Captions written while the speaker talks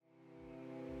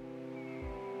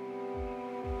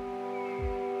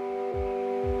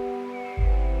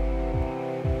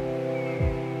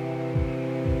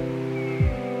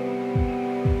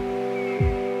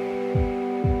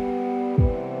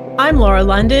I'm Laura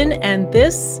London, and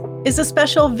this is a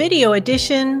special video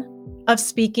edition of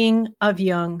Speaking of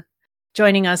Jung.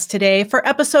 Joining us today for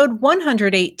episode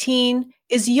 118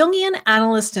 is Jungian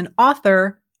analyst and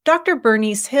author, Dr.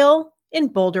 Bernice Hill in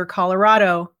Boulder,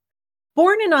 Colorado.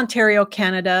 Born in Ontario,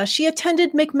 Canada, she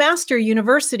attended McMaster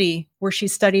University, where she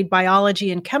studied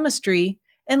biology and chemistry,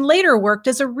 and later worked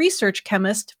as a research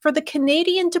chemist for the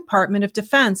Canadian Department of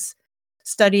Defense,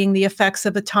 studying the effects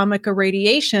of atomic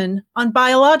irradiation on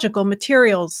biological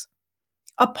materials.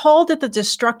 Appalled at the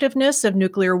destructiveness of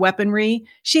nuclear weaponry,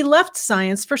 she left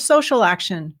science for social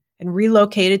action and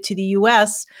relocated to the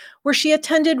U.S., where she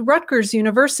attended Rutgers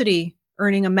University,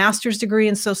 earning a master's degree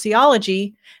in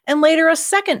sociology and later a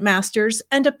second master's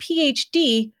and a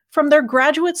PhD from their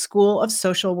Graduate School of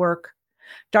Social Work.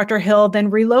 Dr. Hill then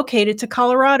relocated to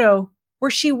Colorado, where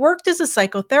she worked as a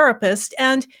psychotherapist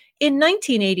and, in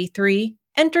 1983,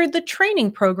 entered the training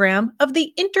program of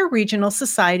the Interregional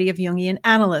Society of Jungian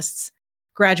Analysts,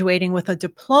 graduating with a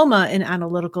diploma in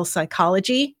analytical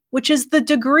psychology, which is the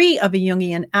degree of a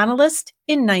Jungian analyst,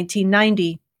 in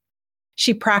 1990.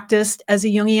 She practiced as a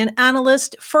Jungian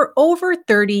analyst for over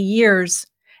 30 years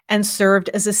and served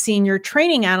as a senior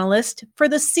training analyst for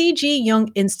the C.G. Jung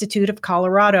Institute of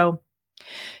Colorado.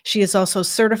 She is also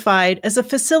certified as a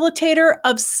facilitator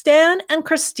of Stan and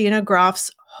Christina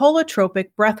Grof's holotropic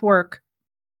breathwork.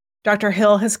 Dr.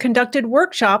 Hill has conducted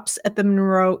workshops at the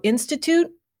Monroe Institute,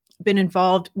 been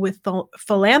involved with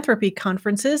philanthropy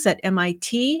conferences at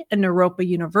MIT and Naropa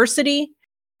University,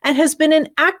 and has been an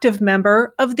active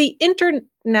member of the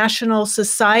International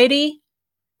Society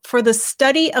for the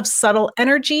Study of Subtle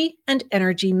Energy and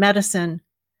Energy Medicine.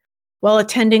 While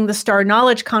attending the Star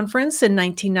Knowledge Conference in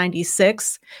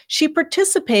 1996, she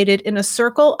participated in a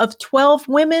circle of 12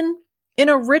 women in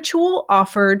a ritual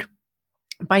offered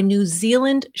by New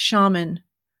Zealand shaman.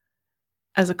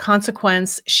 As a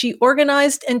consequence, she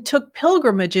organized and took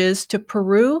pilgrimages to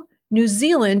Peru, New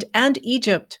Zealand, and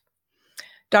Egypt.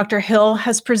 Dr. Hill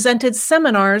has presented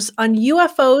seminars on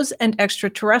UFOs and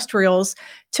extraterrestrials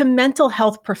to mental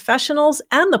health professionals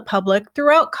and the public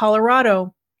throughout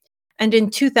Colorado. And in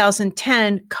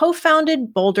 2010,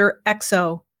 co-founded Boulder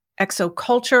Exo,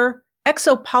 Exoculture,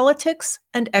 Exopolitics,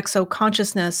 and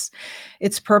Exoconsciousness.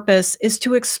 Its purpose is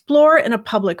to explore in a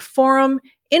public forum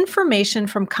information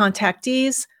from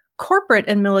contactees, corporate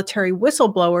and military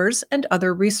whistleblowers, and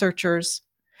other researchers.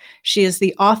 She is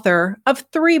the author of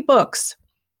 3 books: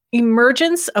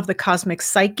 Emergence of the Cosmic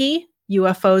Psyche,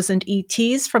 UFOs and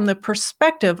ETs from the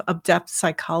Perspective of Depth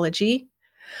Psychology,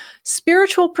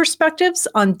 Spiritual Perspectives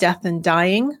on Death and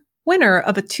Dying, winner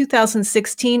of a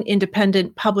 2016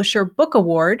 Independent Publisher Book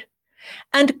Award,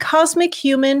 and Cosmic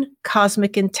Human,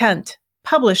 Cosmic Intent,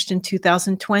 published in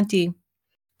 2020.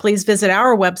 Please visit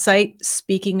our website,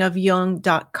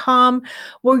 speakingofjung.com,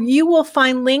 where you will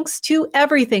find links to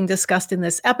everything discussed in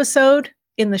this episode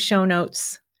in the show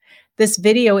notes. This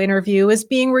video interview is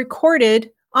being recorded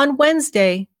on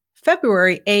Wednesday,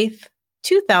 February 8th,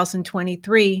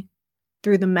 2023,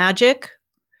 through the magic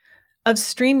of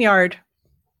StreamYard.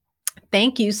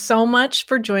 Thank you so much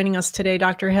for joining us today,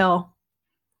 Dr. Hill.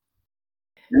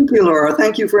 Thank you, Laura.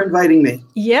 Thank you for inviting me.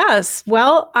 Yes.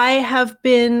 Well, I have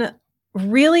been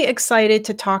really excited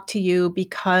to talk to you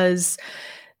because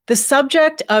the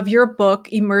subject of your book,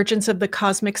 Emergence of the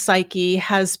Cosmic Psyche,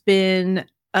 has been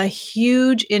a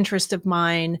huge interest of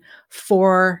mine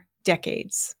for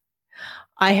decades.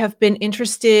 I have been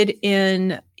interested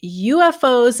in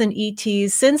UFOs and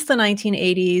ETs since the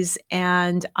 1980s,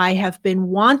 and I have been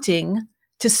wanting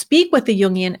to speak with a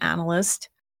Jungian analyst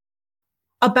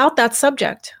about that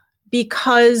subject,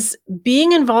 because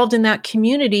being involved in that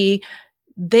community,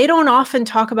 they don't often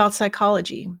talk about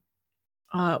psychology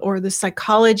or the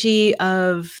psychology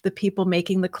of the people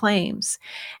making the claims.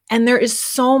 And there is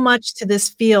so much to this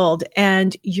field,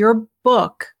 and your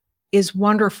book is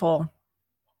wonderful.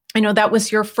 I know that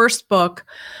was your first book,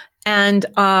 and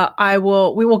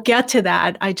we will get to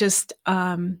that. I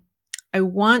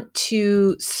want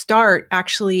to start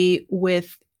actually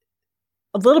with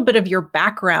a little bit of your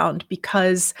background,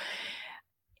 because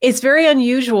it's very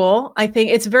unusual. I think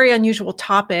it's a very unusual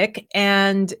topic,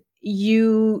 and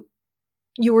you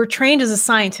were trained as a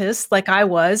scientist like I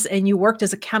was, and you worked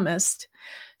as a chemist.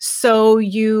 So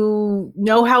you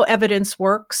know how evidence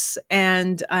works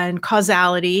and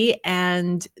causality,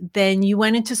 and then you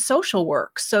went into social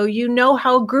work. So you know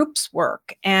how groups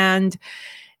work, and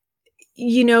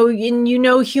you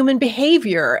know human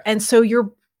behavior. And so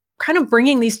you're kind of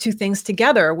bringing these two things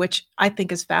together, which I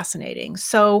think is fascinating.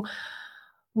 So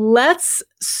let's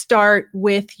start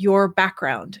with your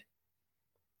background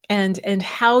and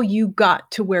how you got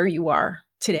to where you are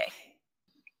today.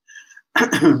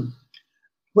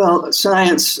 Well,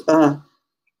 science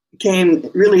came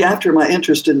really after my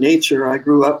interest in nature. I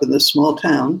grew up in this small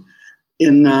town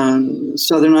in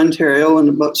southern Ontario and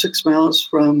about 6 miles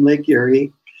from Lake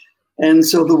Erie. And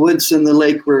so the woods and the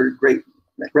lake were great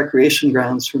recreation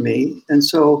grounds for me. And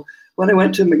so when I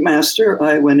went to McMaster,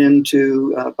 I went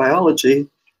into biology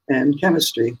and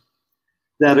chemistry.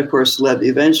 That, of course, led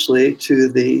eventually to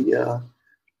the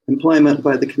employment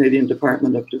by the Canadian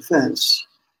Department of Defense.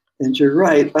 And you're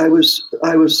right, I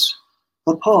was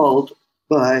appalled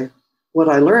by what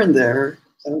I learned there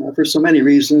for so many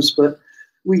reasons, but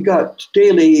we got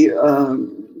daily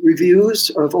reviews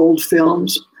of old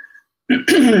films,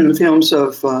 films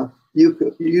of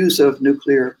use of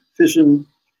nuclear fission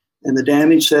and the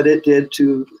damage that it did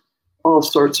to all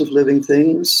sorts of living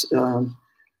things.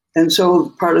 And so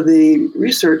part of the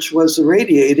research was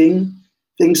irradiating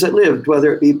things that lived,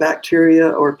 whether it be bacteria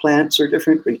or plants or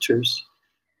different creatures.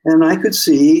 And I could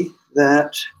see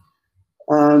that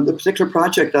the particular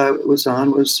project I was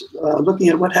on was looking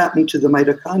at what happened to the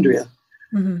mitochondria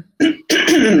and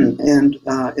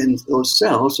in those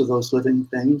cells of those living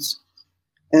things.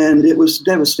 And it was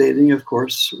devastating, of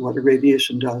course, what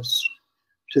irradiation does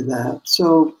to that.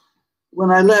 So when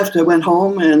I left, I went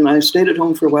home and I stayed at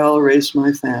home for a while, raised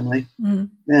my family,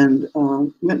 and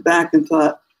went back and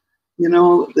thought, you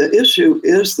know, the issue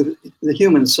is the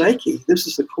human psyche. This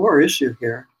is the core issue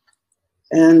here.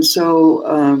 And so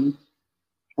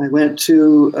I went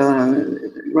to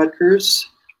Rutgers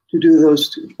to do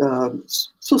those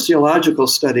sociological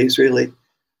studies, really.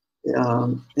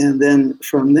 And then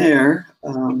from there,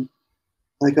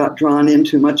 I got drawn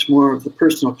into much more of the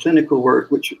personal clinical work,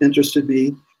 which interested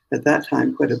me at that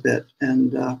time quite a bit.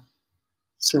 And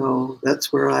so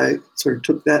that's where I sort of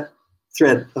took that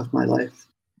thread of my life.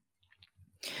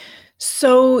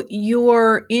 So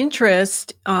your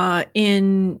interest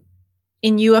in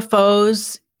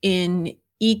UFOs, in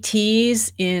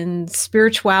ETs, in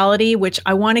spirituality, which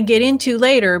I want to get into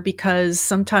later, because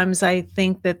sometimes I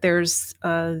think that there's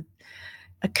a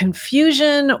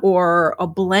confusion or a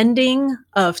blending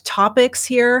of topics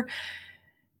here.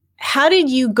 How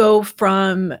did you go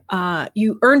from,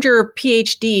 you earned your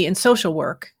PhD in social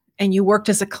work and you worked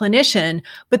as a clinician,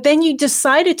 but then you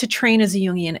decided to train as a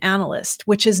Jungian analyst,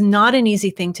 which is not an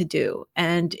easy thing to do.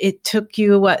 And it took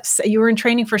you, you were in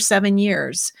training for 7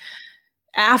 years.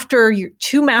 After your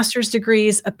 2 master's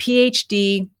degrees, a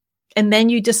PhD, and then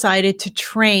you decided to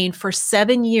train for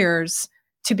 7 years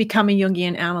to become a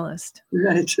Jungian analyst.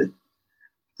 Right.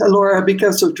 Laura,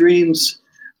 because of dreams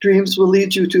will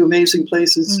lead you to amazing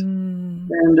places.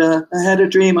 And I had a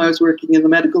dream. I was working in the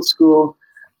medical school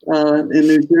in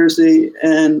New Jersey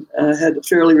and had a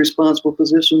fairly responsible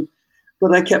position,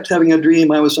 but I kept having a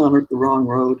dream I was on the wrong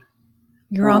road.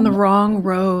 You're on the wrong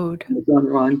road. I was on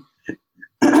the wrong.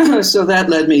 So that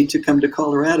led me to come to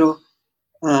Colorado.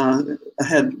 I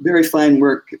had very fine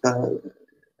work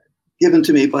given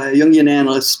to me by a Jungian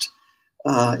analyst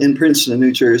in Princeton,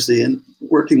 New Jersey, and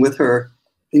working with her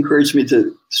encouraged me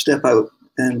to step out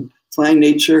and find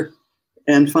nature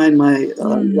and find my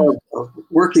love of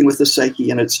working with the psyche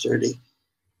in its journey.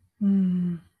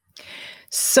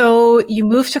 So you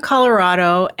moved to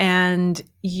Colorado and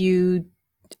you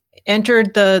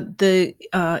entered the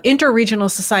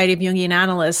Interregional Society of Jungian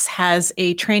Analysts has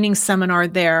a training seminar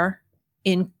there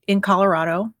in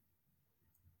Colorado,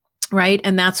 right?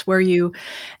 And that's where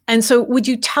and so would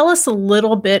you tell us a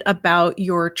little bit about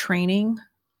your training?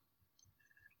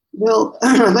 Well,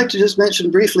 I'd like to just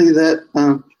mention briefly that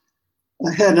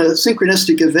I had a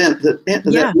synchronistic event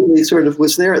that really sort of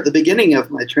was there at the beginning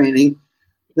of my training,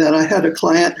 that I had a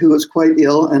client who was quite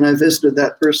ill, and I visited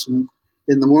that person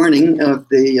in the morning of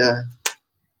the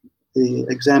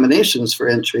examinations for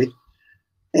entry,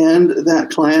 and that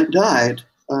client died.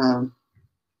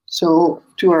 So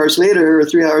 2 hours later or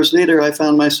 3 hours later, I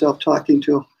found myself talking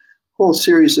to a whole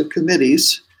series of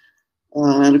committees.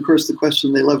 And of course, the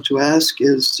question they love to ask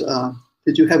is,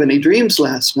 did you have any dreams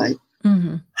last night?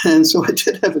 And so I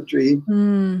did have a dream.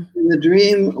 And the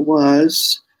dream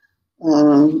was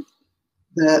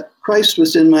that Christ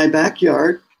was in my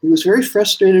backyard. He was very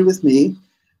frustrated with me,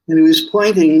 and he was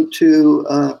pointing to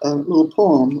a little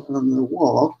poem on the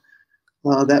wall,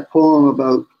 that poem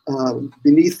about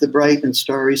beneath the bright and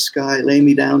starry sky, lay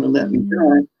me down and let me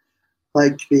die,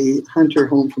 like the hunter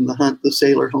home from the hunt, the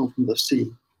sailor home from the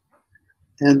sea.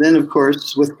 And then, of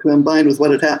course, combined with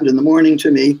what had happened in the morning to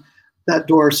me, that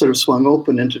door sort of swung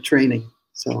open into training.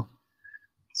 So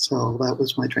that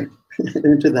was my training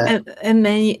into that. And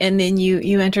then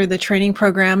you entered the training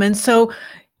program. And so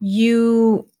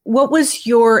what was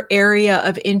your area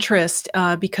of interest?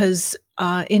 Because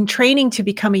in training to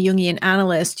become a Jungian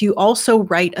analyst, you also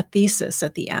write a thesis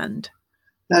at the end.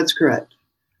 That's correct.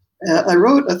 I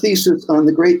wrote a thesis on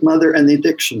the Great Mother and the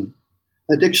addiction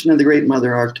of the Great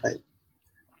Mother archetype.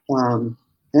 And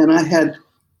I had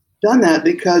done that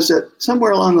because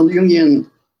somewhere along the Jungian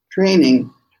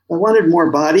training, I wanted more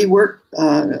body work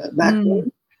back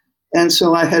then. And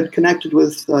so I had connected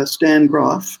with Stan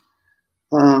Grof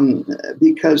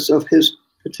because of his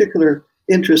particular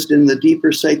interest in the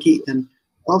deeper psyche and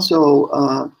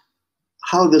also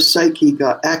how the psyche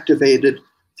got activated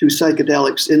through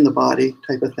psychedelics in the body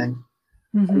type of thing.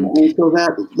 Mm-hmm. And so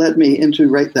that led me into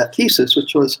write that thesis,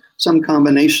 which was some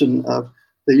combination of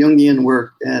the Jungian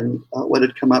work and what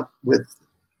had come up with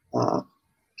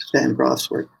Stan Grof's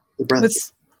work, the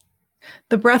breath.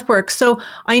 The breath work. So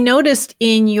I noticed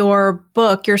in your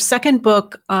book, your second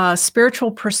book,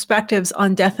 Spiritual Perspectives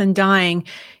on Death and Dying,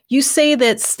 you say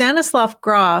that Stanislav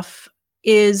Grof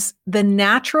is the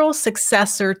natural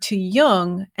successor to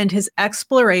Jung and his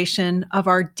exploration of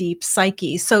our deep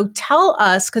psyche. So tell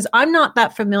us, because I'm not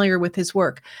that familiar with his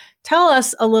work, tell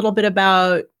us a little bit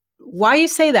about why you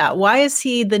say that. Why is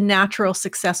he the natural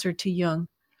successor to Jung?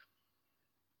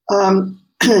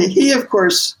 He, of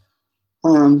course,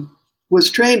 was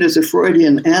trained as a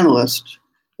Freudian analyst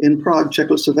in Prague,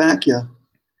 Czechoslovakia.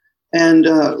 And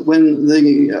when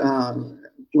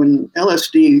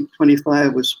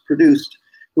LSD-25 was produced,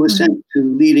 it was sent to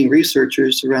leading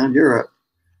researchers around Europe.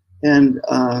 And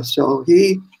so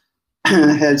he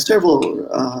had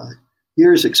several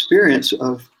years' experience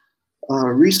of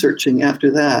researching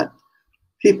after that,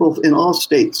 people in all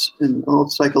states, in all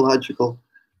psychological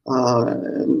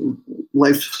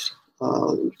life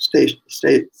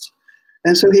states.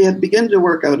 And so he had begun to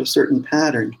work out a certain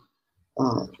pattern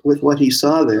with what he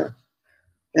saw there.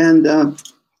 And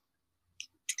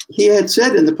he had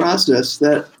said in the process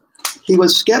that he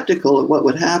was skeptical of what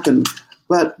would happen,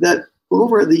 but that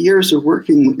over the years of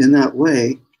working in that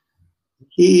way,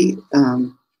 he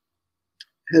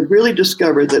had really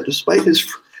discovered that despite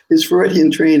his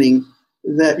Freudian training,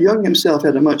 that Jung himself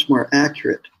had a much more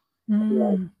accurate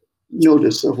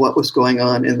notice of what was going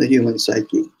on in the human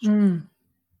psyche.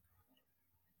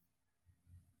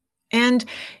 And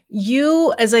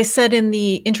you, as I said in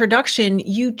the introduction,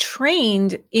 you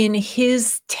trained in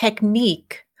his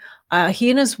technique. He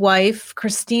and his wife,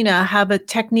 Christina, have a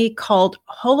technique called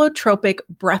holotropic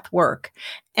breath work.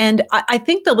 And I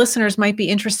think the listeners might be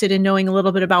interested in knowing a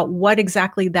little bit about what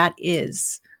exactly that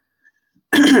is.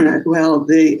 Well,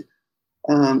 the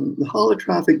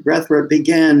holotropic breath work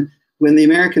began when the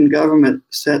American government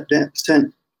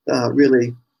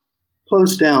really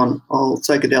closed down all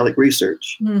psychedelic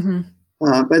research.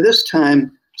 By this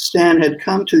time, Stan had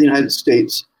come to the United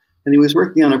States, and he was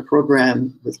working on a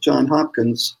program with Johns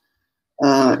Hopkins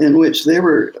in which they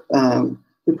were,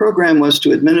 the program was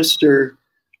to administer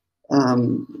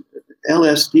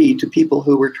LSD to people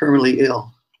who were terminally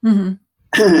ill.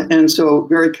 And so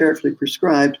very carefully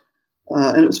prescribed,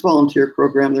 and it was a volunteer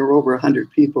program, there were over 100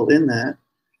 people in that,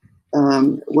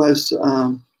 was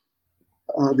the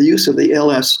use of the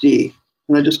LSD.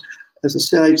 And I just, as a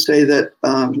side, say that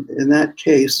in that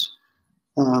case,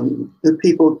 the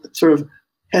people sort of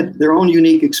had their own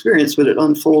unique experience, but it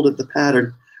unfolded the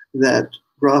pattern that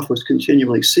Grof was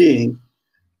continually seeing.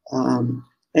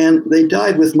 And they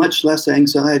died with much less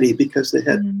anxiety because they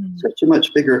had such a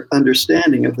much bigger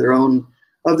understanding of their own,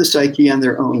 of the psyche and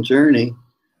their own journey.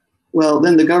 Well,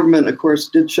 then the government, of course,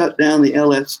 did shut down the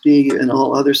LSD and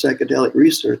all other psychedelic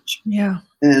research. Yeah.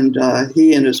 And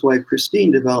he and his wife,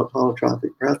 Christine, developed holotropic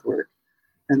breathwork.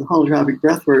 And the holotropic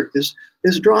breathwork is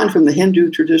drawn from the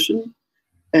Hindu tradition,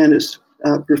 and it's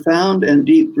profound and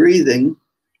deep breathing.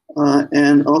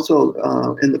 And also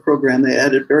in the program, they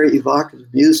added very evocative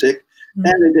music,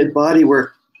 and they did body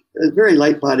work, very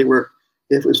light body work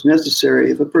if it was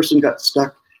necessary. If a person got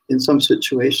stuck in some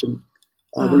situation,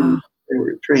 then they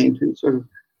were trained to sort of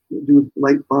do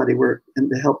light body work and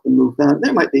to help them move down.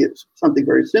 There might be something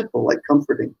very simple like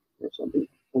comforting or something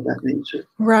of that nature.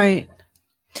 Right.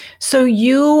 So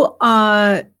you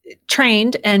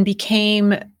trained and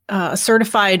became a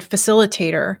certified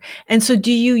facilitator. And so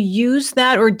do you use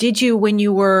that, or did you, when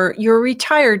you're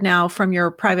retired now from your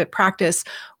private practice,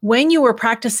 when you were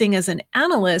practicing as an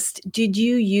analyst, did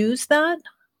you use that?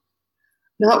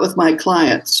 Not with my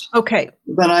clients. Okay.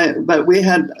 But I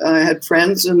had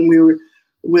friends, and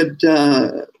would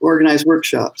organize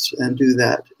workshops and do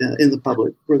that in the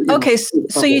public. Okay,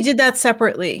 so you did that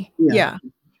separately. Yeah.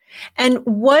 And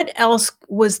what else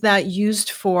was that used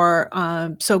for?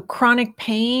 So chronic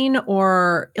pain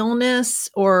or illness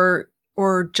or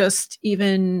just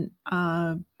even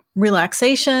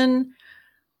relaxation?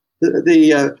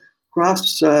 the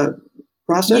Groff's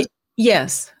process.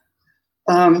 Yes.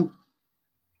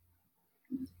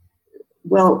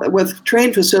 Well, with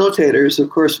trained facilitators, of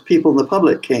course, people in the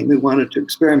public came who wanted to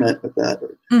experiment with that.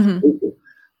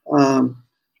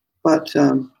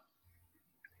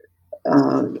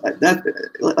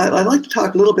 I'd like to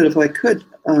talk a little bit, if I could,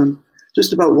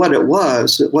 just about what it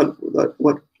was, what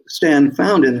Stan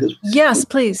found in his. Yes,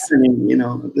 please.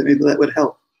 Maybe that would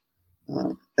help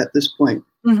at this point.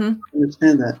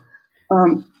 Understand that.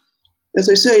 As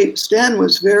I say, Stan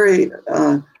was very.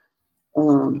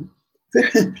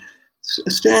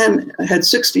 Stan had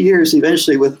 60 years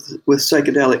eventually with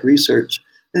psychedelic research,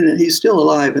 and he's still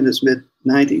alive in his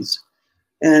mid-90s.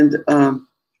 And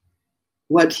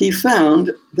what he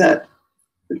found, that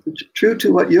true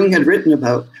to what Jung had written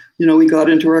about, we got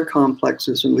into our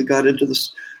complexes, and we got into the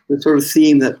sort of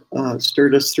theme that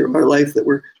stirred us through our life that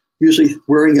we're usually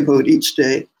worrying about each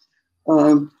day.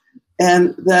 And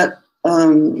that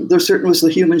there certainly was the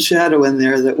human shadow in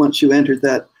there, that once you entered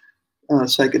that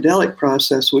psychedelic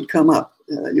process would come up.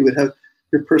 You would have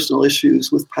your personal issues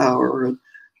with power and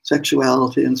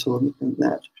sexuality and so on and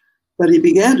that. But he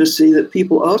began to see that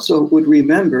people also would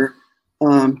remember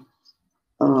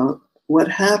what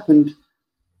happened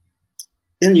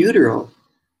in utero.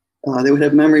 They would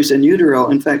have memories in utero.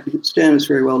 In fact, Stan is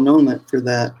very well known for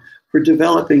that, for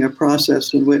developing a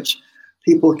process in which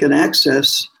people can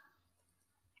access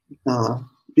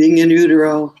being in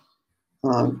utero,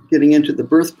 getting into the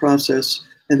birth process,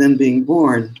 and then being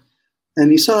born. And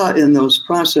he saw in those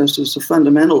processes a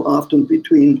fundamental often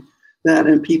between that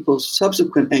and people's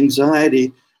subsequent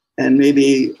anxiety and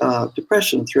maybe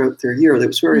depression throughout their year. That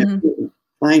was very important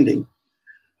finding.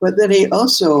 But then he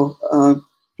also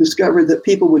discovered that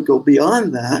people would go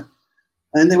beyond that,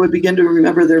 and they would begin to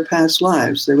remember their past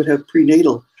lives. They would have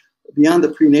beyond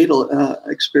the prenatal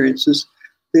experiences,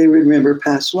 they would remember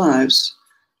past lives.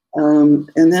 And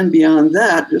then beyond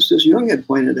that, just as Jung had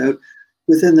pointed out,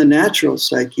 within the natural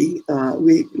psyche,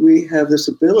 we have this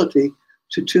ability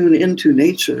to tune into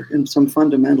nature in some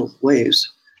fundamental ways.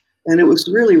 And it was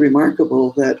really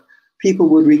remarkable that people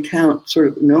would recount sort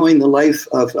of knowing the life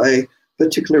of a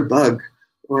particular bug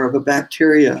or of a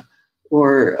bacteria,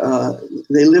 or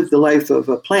they lived the life of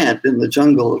a plant in the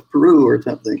jungle of Peru or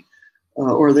something,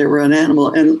 or they were an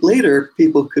animal. And later,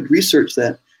 people could research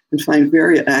that and find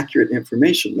very accurate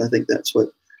information. I think that's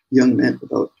what Jung meant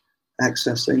about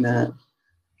accessing that.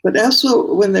 But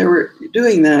also, when they were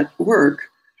doing that work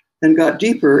and got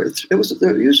deeper, it was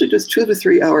usually just 2 to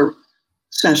 3 hour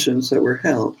sessions that were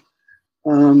held.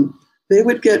 They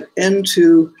would get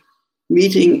into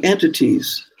meeting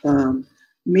entities,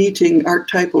 meeting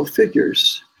archetypal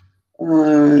figures,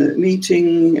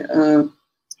 meeting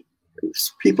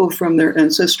people from their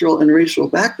ancestral and racial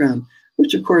background,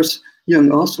 which of course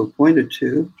Jung also pointed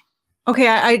to. Okay,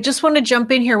 I just want to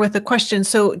jump in here with a question.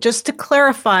 So just to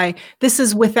clarify, this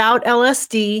is without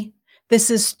LSD.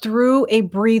 This is through a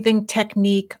breathing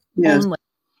technique only.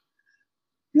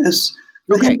 Yes.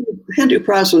 Okay. The Hindu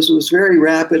process was very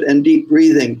rapid and deep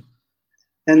breathing.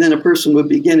 And then a person would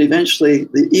begin, eventually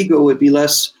the ego would be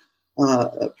less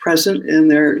present in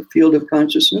their field of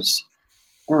consciousness.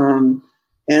 And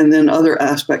then other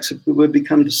aspects would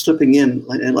become slipping in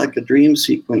like a dream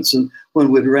sequence, and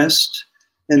one would rest,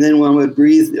 and then one would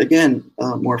breathe again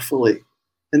more fully.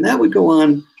 And that would go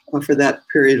on for that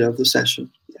period of the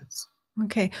session. Yes.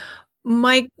 Okay.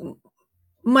 My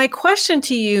question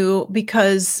to you,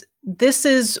 because this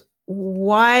is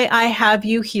why I have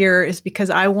you here, is because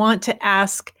I want to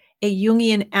ask a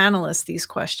Jungian analyst these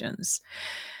questions.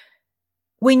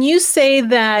 When you say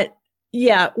that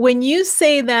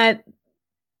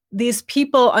these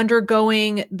people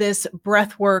undergoing this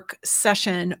breathwork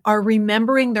session are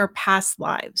remembering their past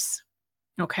lives.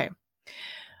 Okay.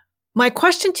 My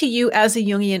question to you as a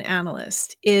Jungian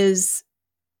analyst is,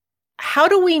 how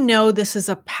do we know this is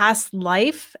a past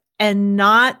life and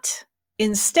not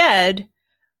instead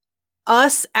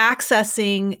us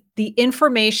accessing the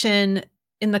information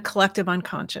in the collective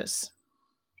unconscious?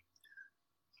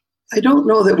 I don't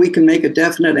know that we can make a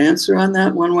definite answer on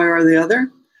that one way or the other.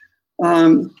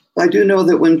 I do know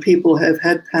that when people have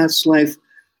had past life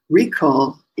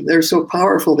recall, they're so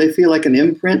powerful, they feel like an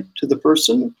imprint to the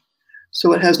person.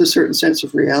 So it has a certain sense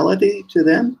of reality to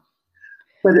them.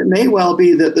 But it may well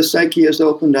be that the psyche has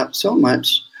opened up so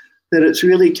much that it's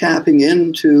really tapping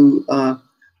into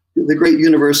the great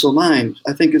universal mind.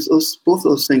 I think both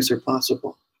those things are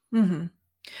possible. Mm-hmm.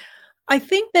 I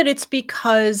think that it's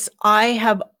because I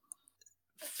have,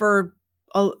 for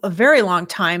a very long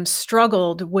time,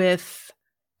 struggled with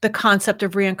the concept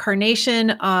of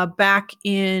reincarnation. Back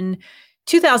in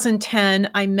 2010,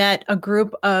 I met a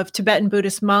group of Tibetan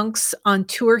Buddhist monks on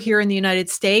tour here in the United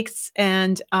States.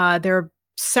 And there are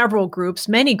several groups,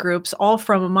 many groups, all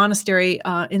from a monastery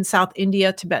in South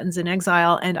India, Tibetans in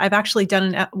exile. And I've actually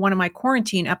done one of my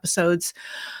quarantine episodes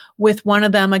with one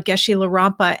of them, a Geshe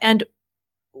Larampa. And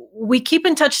we keep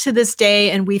in touch to this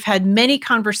day, and we've had many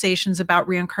conversations about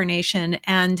reincarnation.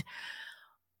 And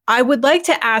I would like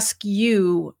to ask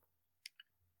you,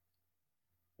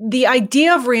 the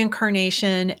idea of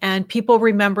reincarnation and people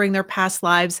remembering their past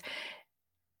lives,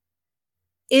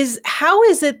 how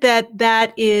is it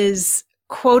that is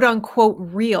quote unquote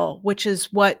real, which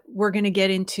is what we're going to get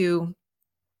into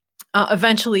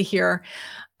eventually here,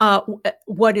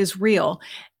 what is real?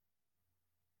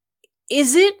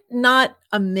 Is it not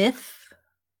a myth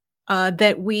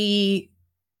that we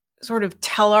sort of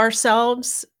tell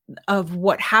ourselves of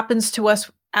what happens to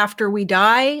us after we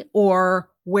die or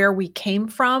where we came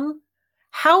from?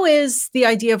 How is the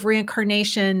idea of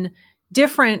reincarnation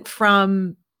different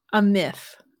from a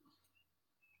myth?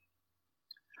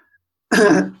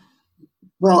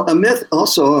 Well, a myth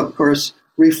also, of course,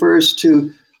 refers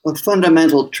to a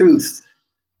fundamental truth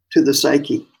to the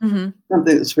psyche, something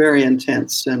that's very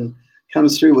intense and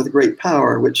comes through with great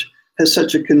power, which has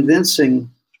such a convincing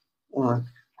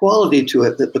quality to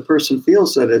it that the person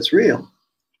feels that it's real,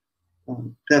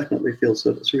 definitely feels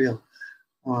that it's real.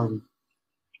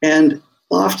 And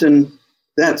often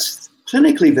that's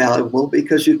clinically valuable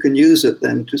because you can use it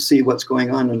then to see what's going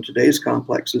on in today's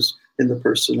complexes in the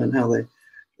person and how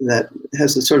that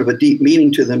has a sort of a deep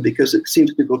meaning to them because it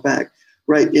seems to go back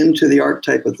right into the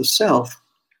archetype of the self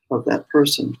of that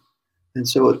person. And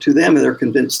so to them, they're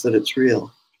convinced that it's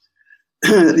real.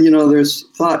 There's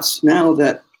thoughts now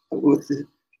that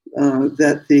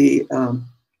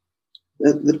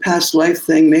that the past life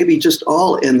thing may be just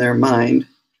all in their mind,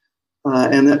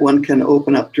 and that one can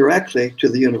open up directly to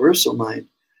the universal mind.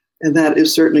 And that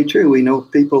is certainly true. We know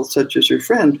people such as your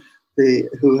friend,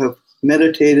 who have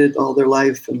meditated all their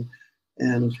life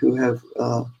and who have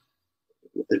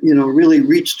really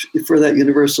reached for that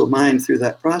universal mind through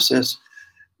that process,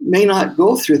 may not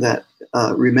go through that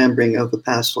remembering of the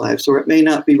past lives, or it may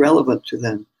not be relevant to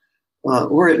them,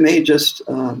 or it may just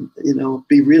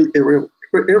be really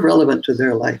irrelevant to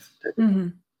their life. Mm-hmm.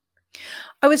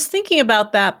 I was thinking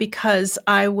about that because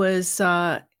I was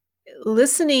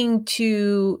listening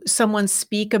to someone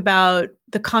speak about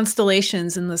the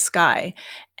constellations in the sky.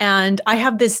 And I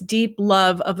have this deep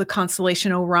love of the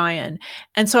constellation Orion.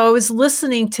 And so I was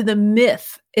listening to the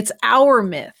myth. It's our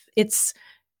myth. It's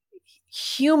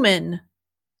human,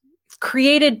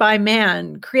 created by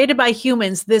man, created by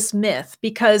humans, this myth,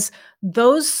 because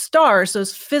those stars,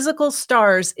 those physical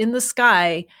stars in the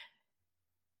sky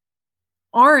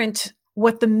aren't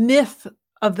what the myth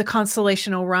of the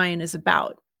constellation Orion is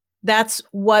about. That's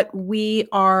what we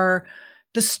are,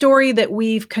 the story that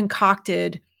we've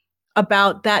concocted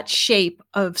about that shape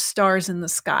of stars in the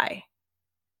sky,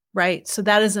 right? So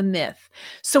that is a myth.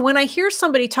 So when I hear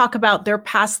somebody talk about their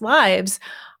past lives,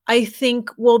 I think,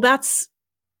 well, that's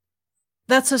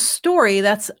a story,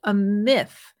 that's a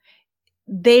myth.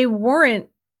 They weren't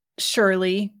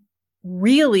surely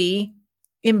really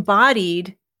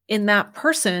embodied in that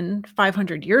person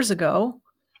 500 years ago,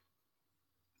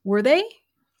 were they?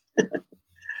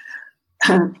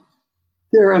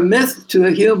 They're a myth to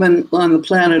a human on the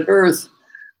planet Earth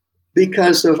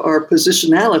because of our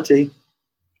positionality,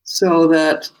 so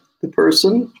that the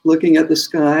person looking at the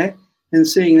sky and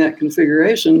seeing that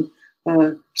configuration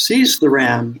sees the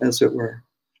ram, as it were.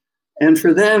 And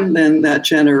for them, then that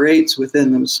generates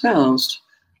within themselves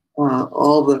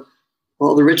all the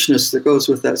richness that goes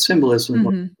with that symbolism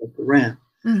of the ram.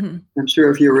 Mm-hmm. I'm sure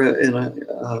if you were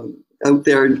out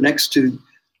there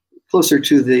closer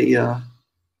to the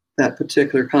that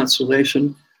particular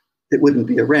constellation, it wouldn't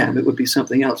be a ram; it would be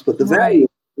something else. But the value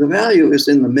is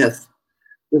in the myth.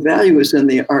 The value is in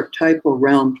the archetypal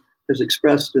realm as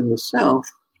expressed in the self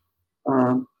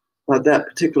of that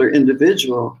particular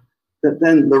individual. That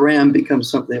then the ram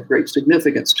becomes something of great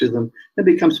significance to them and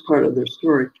becomes part of their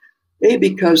story.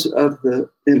 Because of the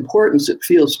importance it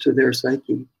feels to their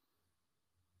psyche.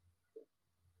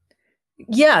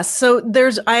 Yes. So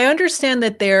I understand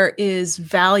that there is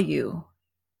value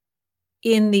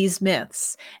in these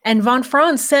myths. And von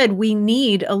Franz said we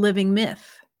need a living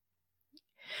myth.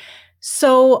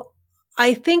 So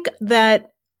I think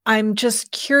that I'm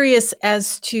just curious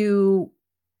as to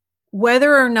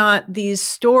whether or not these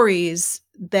stories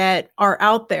that are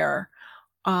out there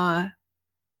are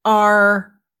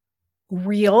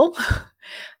real.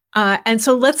 And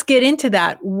so let's get into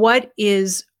that. What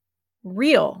is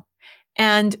real?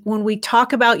 And when we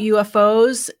talk about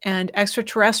UFOs and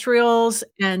extraterrestrials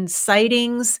and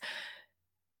sightings,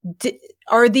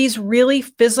 are these really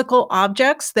physical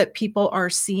objects that people are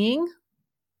seeing?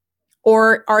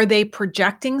 Or are they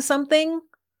projecting something?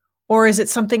 Or is it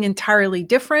something entirely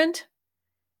different?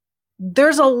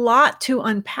 There's a lot to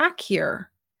unpack here.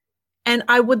 And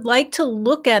I would like to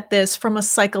look at this from a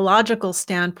psychological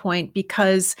standpoint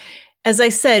because, as I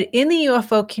said, in the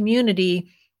UFO community,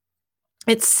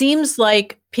 it seems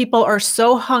like people are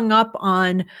so hung up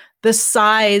on the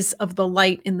size of the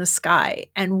light in the sky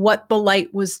and what the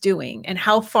light was doing and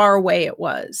how far away it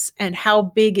was and how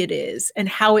big it is and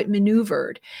how it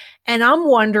maneuvered. And I'm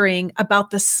wondering about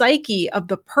the psyche of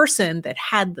the person that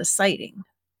had the sighting.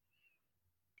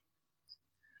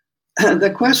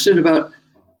 The question about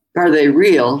are they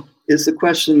real is the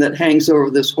question that hangs over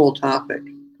this whole topic.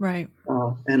 Right.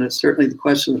 And it's certainly the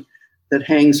question that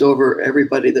hangs over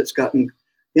everybody that's gotten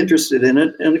interested in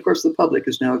it. And of course, the public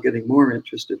is now getting more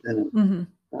interested in it.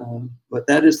 Mm-hmm. But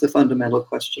that is the fundamental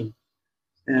question.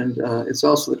 And it's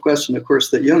also the question, of course,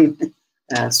 that Jung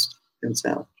asked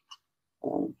himself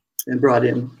and brought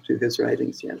into his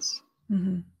writings, yes.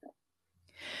 Mm-hmm.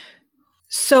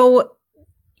 So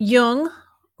Jung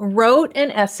wrote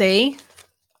an essay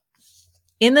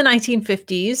in the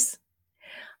 1950s.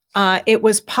 It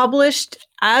was published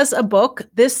as a book.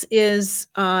 This is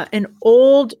an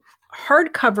old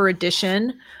hardcover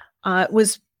edition. It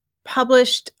was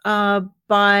published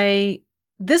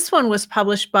this one was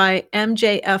published by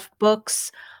MJF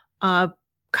Books,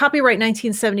 copyright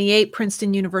 1978,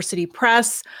 Princeton University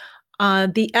Press.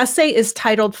 The essay is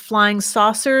titled Flying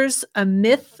Saucers, A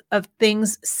Myth of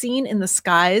Things Seen in the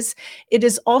Skies. It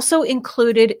is also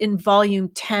included in volume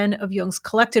 10 of Jung's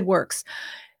collected works.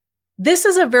 This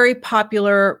is a very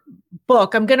popular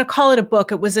book. I'm going to call it a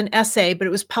book. It was an essay, but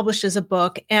it was published as a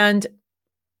book. And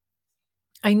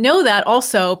I know that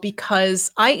also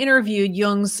because I interviewed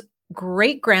Jung's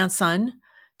great-grandson,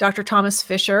 Dr. Thomas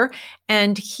Fisher,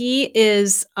 and he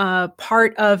is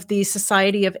part of the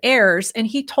Society of Heirs. And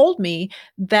he told me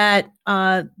that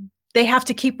they have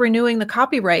to keep renewing the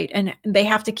copyright and they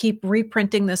have to keep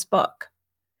reprinting this book.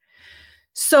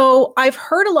 So I've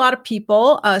heard a lot of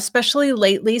people, especially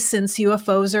lately since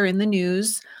UFOs are in the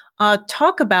news,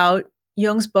 talk about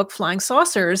Jung's book, Flying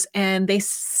Saucers, and they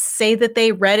say that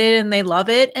they read it and they love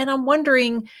it. And I'm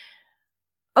wondering,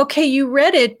 okay, you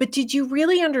read it, but did you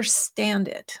really understand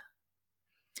it?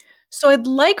 So I'd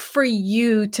like for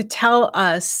you to tell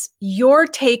us your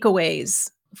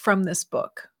takeaways from this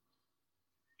book.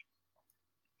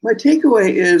 My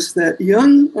takeaway is that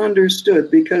Jung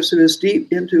understood, because of his deep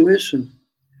intuition,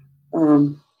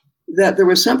 that there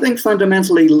was something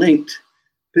fundamentally linked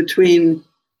between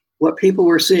what people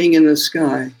were seeing in the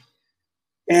sky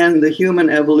and the human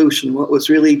evolution, what was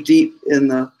really deep in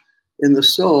the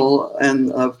soul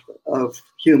and of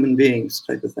human beings,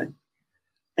 type of thing.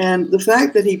 And the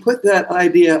fact that he put that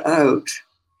idea out,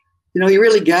 he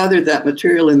really gathered that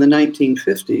material in the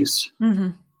 1950s.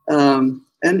 Mm-hmm.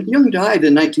 And Jung died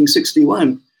in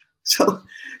 1961. So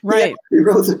right. He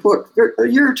wrote the book a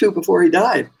year or two before he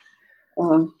died.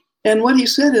 And what he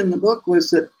said in the book was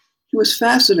that he was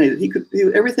fascinated.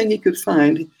 Everything he could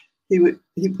find,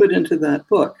 he put into that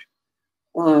book.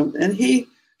 And he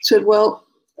said, well,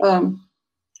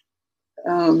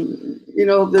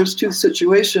 there's two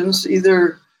situations.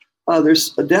 Either there's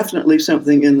definitely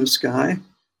something in the sky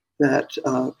that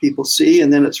people see,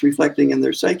 and then it's reflecting in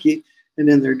their psyche and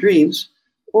in their dreams,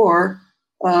 or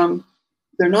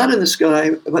they're not in the sky,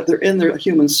 but they're in their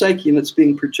human psyche and it's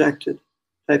being projected,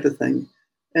 type of thing.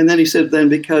 And then he said,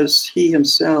 because he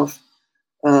himself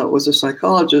was a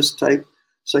psychologist-type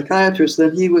psychiatrist,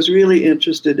 then he was really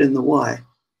interested in the why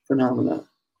phenomena.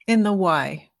 In the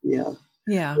why. Yeah.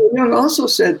 Yeah. Jung also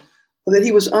said that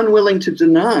he was unwilling to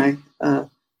deny,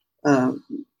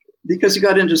 because he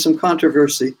got into some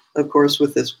controversy, of course,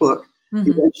 with this book,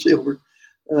 mm-hmm. eventually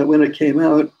when it came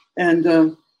out.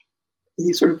 And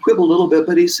he sort of quibbled a little bit,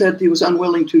 but he said he was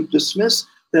unwilling to dismiss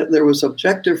that there was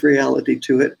objective reality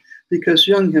to it, because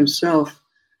Jung himself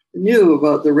knew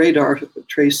about the radar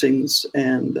tracings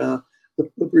and the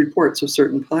reports of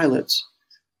certain pilots.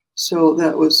 So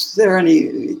that was there, and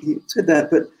he said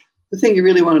that. But the thing he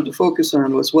really wanted to focus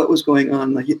on was what was going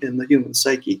on in the human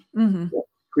psyche mm-hmm. that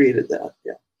created that.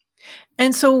 Yeah.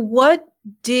 And so what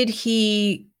did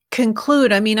he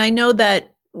conclude? I mean, I know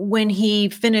that when he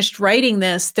finished writing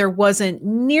this, there wasn't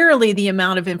nearly the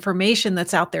amount of information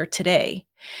that's out there today.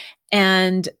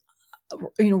 And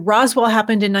Roswell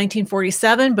happened in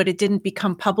 1947, but it didn't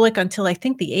become public until I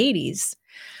think the 80s.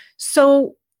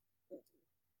 So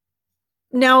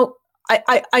now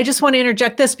I just want to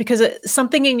interject this because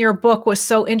something in your book was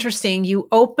so interesting. You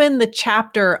open the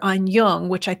chapter on Jung,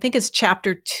 which I think is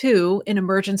chapter 2 in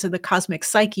Emergence of the Cosmic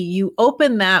Psyche. You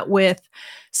open that with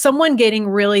someone getting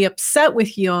really upset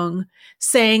with Jung,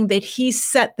 saying that he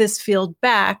set this field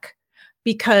back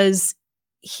because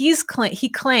he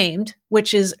claimed,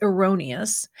 which is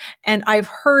erroneous, and I've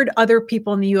heard other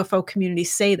people in the UFO community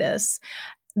say this,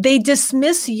 they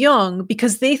dismiss Jung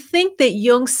because they think that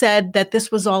Jung said that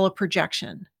this was all a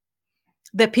projection,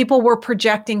 that people were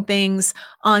projecting things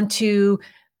onto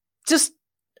just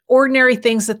ordinary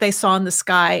things that they saw in the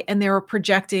sky, and they were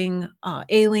projecting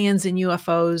aliens and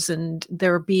UFOs and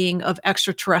their being of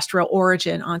extraterrestrial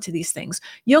origin onto these things.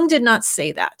 Jung did not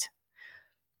say that.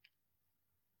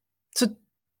 So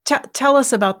tell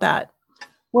us about that.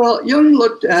 Well, Jung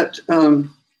looked at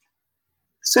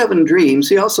 7 dreams.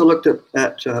 He also looked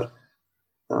at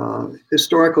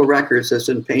historical records, as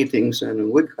in paintings and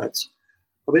in woodcuts.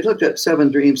 But he looked at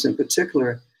 7 dreams in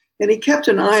particular, and he kept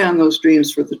an eye on those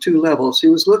dreams for the 2 levels. He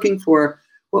was looking for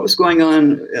what was going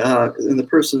on in the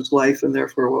person's life, and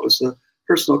therefore what was the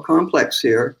personal complex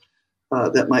here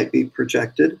that might be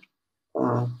projected.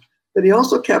 But he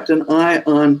also kept an eye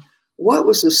on what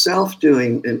was the self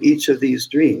doing in each of these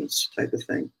dreams, type of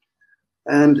thing.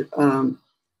 And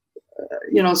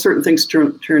certain things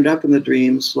turned up in the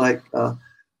dreams, like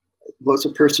was a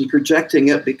person projecting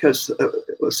it because of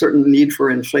a certain need for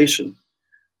inflation?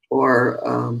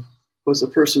 Or was a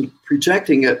person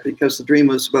projecting it because the dream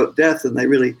was about death and they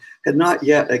really had not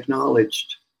yet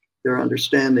acknowledged their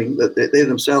understanding that they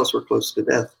themselves were close to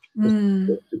death,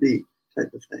 to be,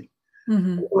 type of thing.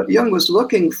 Mm-hmm. What Jung was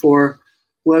looking for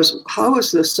was, how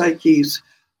was the psyche's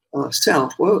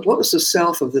self? What was the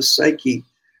self of the psyche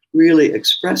really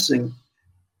expressing?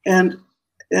 And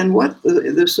what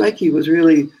the psyche was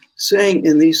really saying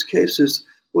in these cases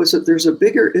was that there's a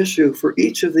bigger issue for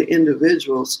each of the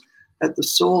individuals at the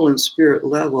soul and spirit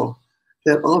level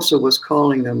that also was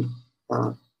calling them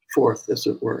forth, as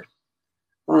it were.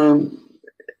 And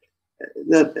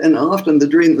often the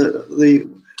dream, it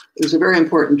was a very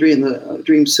important dream, the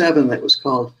dream 7 that was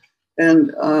called.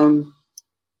 And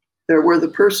there were the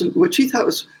person, which he thought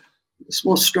was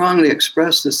most strongly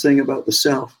expressed this thing about the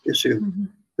self issue,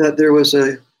 that there was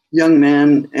a young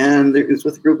man and it was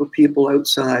with a group of people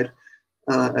outside.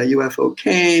 A UFO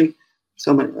came,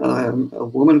 a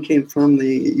woman came from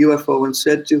the UFO and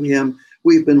said to him,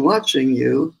 "We've been watching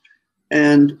you,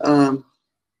 and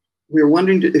we're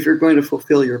wondering if you're going to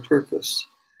fulfill your purpose."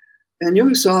 And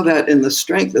Jung saw that in the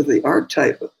strength of the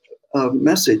archetype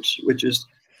message, which is,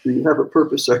 you have a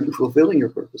purpose, are you fulfilling your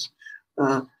purpose?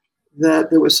 That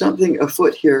there was something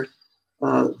afoot here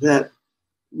that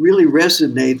really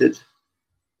resonated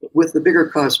with the bigger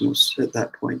cosmos at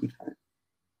that point in time.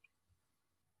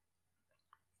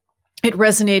 It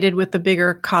resonated with the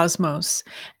bigger cosmos.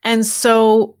 And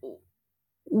so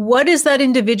what is that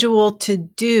individual to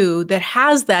do that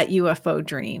has that UFO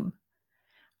dream?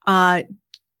 And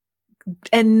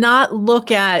not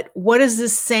look at, what is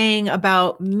this saying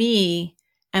about me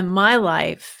and my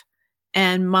life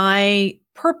and my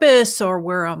purpose or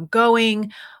where I'm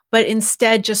going, but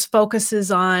instead just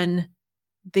focuses on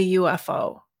the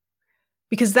UFO.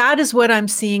 Because that is what I'm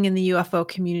seeing in the UFO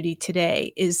community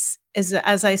today is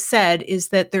as I said, is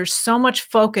that there's so much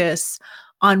focus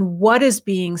on what is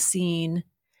being seen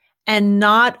and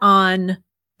not on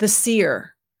the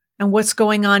seer and what's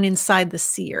going on inside the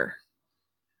seer.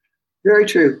 Very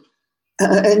true.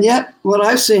 And yet what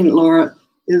I've seen, Laura,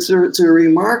 is it's a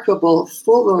remarkable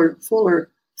fuller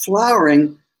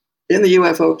flowering in the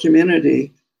UFO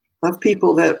community of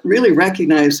people that really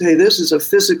recognize, hey, this is a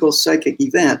physical psychic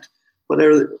event,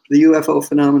 whatever the UFO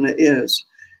phenomena is,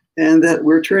 and that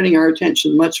we're turning our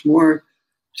attention much more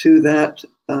to that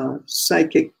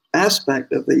psychic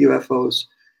aspect of the UFOs.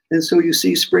 And so you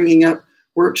see springing up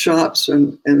workshops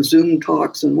and Zoom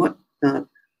talks and whatnot,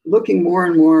 looking more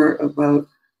and more about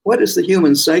what is the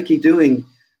human psyche doing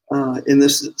in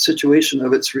this situation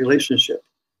of its relationship.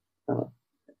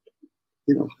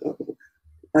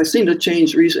 I've seen a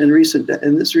change in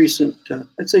this recent,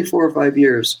 I'd say 4 or 5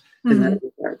 years in that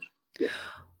regard. Yeah.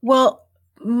 Well,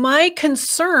 my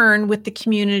concern with the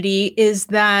community is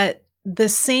that the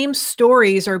same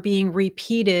stories are being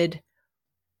repeated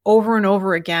over and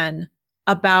over again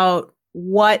about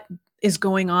what is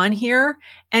going on here,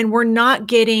 and we're not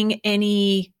getting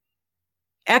any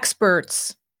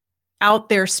experts out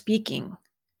there speaking.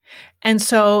 And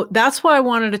so that's why I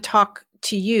wanted to talk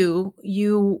to you.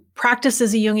 You practiced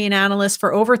as a Jungian analyst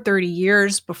for over 30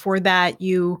 years. Before that,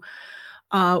 you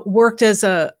worked as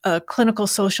a clinical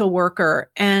social worker.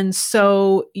 And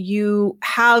so you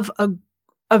have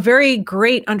a very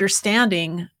great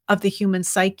understanding of the human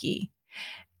psyche.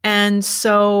 And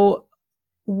so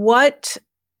what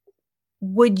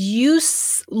would you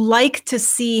like to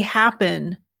see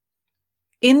happen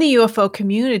in the UFO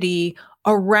community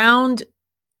around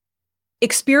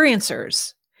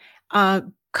experiencers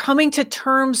coming to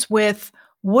terms with,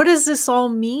 what does this all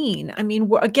mean? I mean,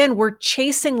 we're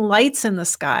chasing lights in the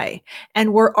sky,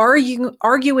 and we're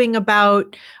arguing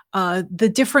about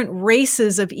the different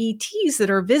races of ETs that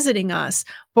are visiting us,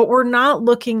 but we're not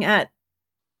looking at,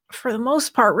 for the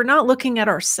most part, we're not looking at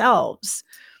ourselves.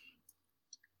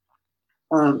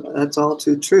 That's all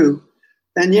too true.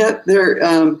 And yet there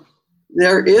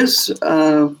is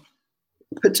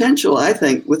potential, I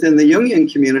think, within the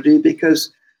Jungian community,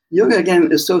 because Jung,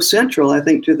 again, is so central, I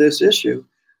think, to this issue,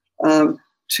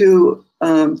 to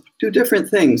do different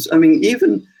things. I mean,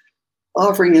 even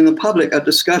offering in the public a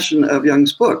discussion of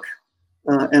Jung's book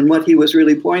and what he was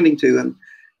really pointing to, and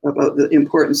about the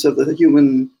importance of the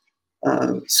human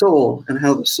soul, and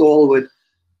how the soul would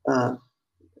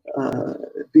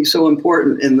be so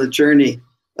important in the journey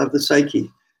of the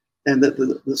psyche, and that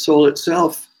the soul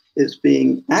itself is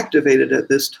being activated at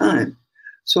this time.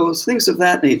 So it's things of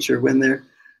that nature, when there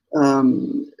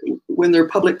are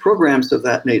public programs of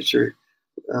that nature,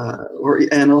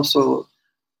 and also,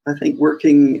 I think,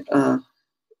 working.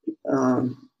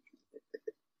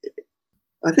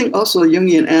 I think also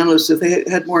Jungian analysts, if they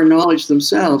had more knowledge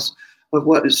themselves of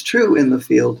what is true in the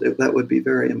field, that would be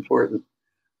very important.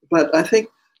 But I think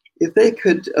if they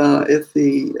could, if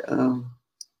the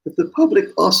public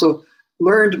also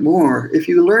learned more, if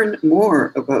you learn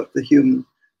more about the human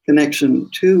connection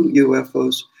to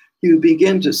UFOs, you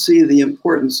begin to see the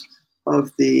importance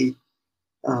of the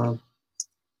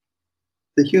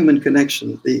human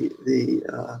connection, the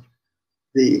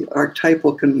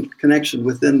archetypal connection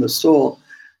within the soul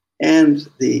and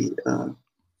the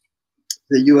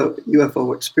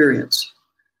UFO experience.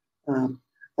 I'm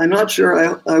not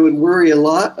sure I would worry a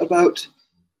lot about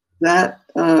that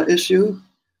issue.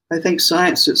 I think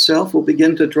science itself will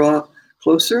begin to draw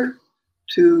closer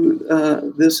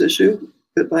to this issue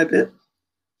bit by bit.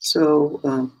 So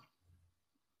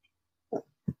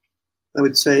I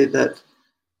would say that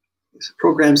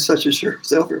programs such as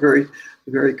yourself are very,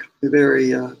 very,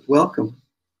 very welcome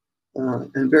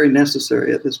and very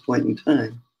necessary at this point in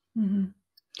time. Mm-hmm.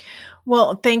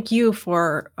 Well, thank you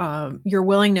for your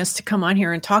willingness to come on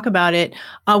here and talk about it.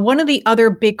 One of the other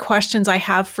big questions I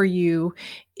have for you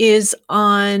is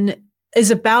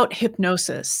about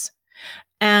hypnosis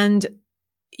and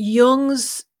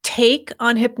Jung's take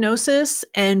on hypnosis,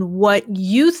 and what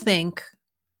you think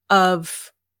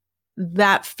of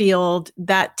that field,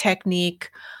 that technique,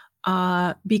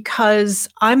 because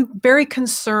I'm very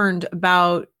concerned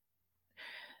about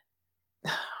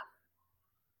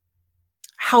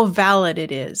how valid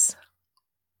it is.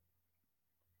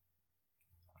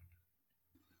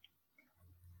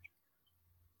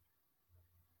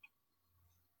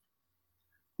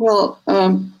 Well,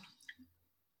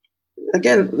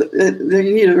 again,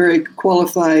 you need a very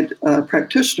qualified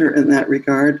practitioner in that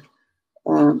regard.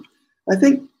 I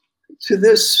think to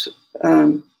this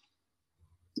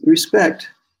respect,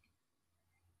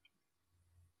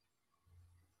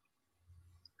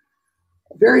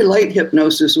 very light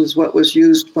hypnosis was what was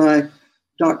used by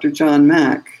Dr. John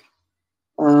Mack.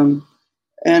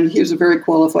 And he was a very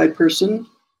qualified person.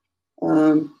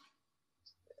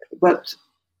 But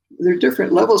there are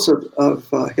different levels of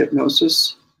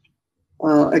hypnosis.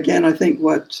 Again, I think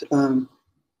what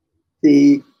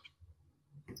the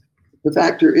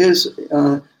factor is,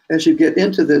 as you get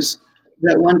into this,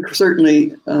 that one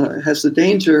certainly has the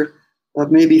danger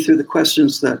of, maybe through the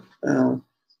questions that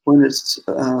when it's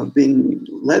being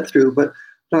led through, but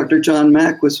Dr. John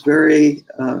Mack was very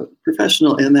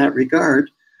professional in that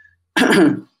regard.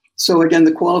 So again,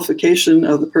 the qualification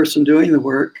of the person doing the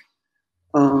work,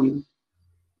 I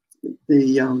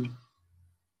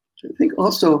think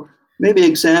also maybe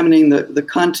examining the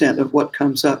content of what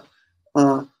comes up.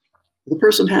 The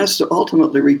person has to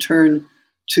ultimately return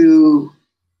to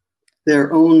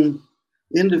their own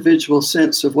individual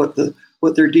sense of what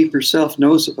their deeper self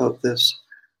knows about this.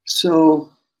 So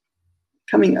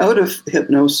coming out of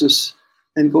hypnosis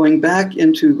and going back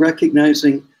into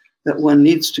recognizing that one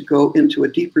needs to go into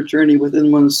a deeper journey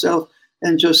within oneself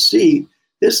and just see,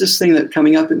 is this thing that's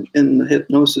coming up in the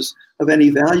hypnosis of any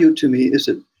value to me? Is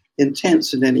it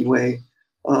intense in any way?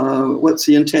 What's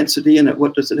the intensity in it?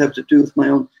 What does it have to do with my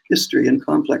own history and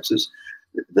complexes?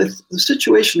 The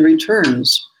situation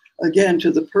returns again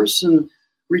to the person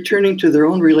returning to their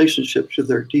own relationship to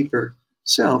their deeper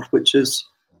self, which is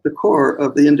the core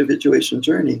of the individuation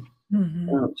journey.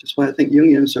 Which is why I think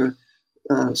Jungians are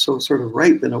so sort of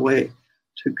ripe in a way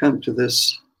to come to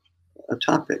this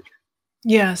topic.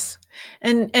 Yes.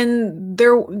 And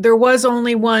there was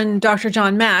only one Dr.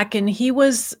 John Mack, and he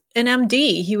was an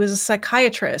MD. He was a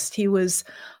psychiatrist. He was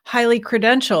highly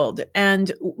credentialed.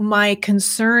 And my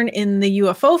concern in the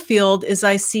UFO field is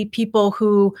I see people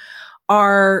who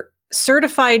are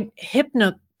certified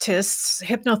hypnotists,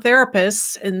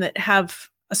 hypnotherapists, and that have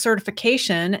a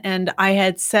certification. And I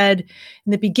had said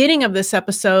in the beginning of this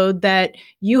episode that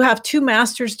you have 2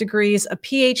 master's degrees, a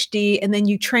PhD, and then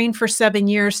you train for 7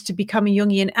 years to become a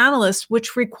Jungian analyst,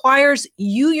 which requires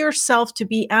you yourself to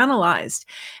be analyzed.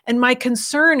 And my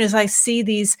concern is I see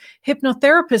these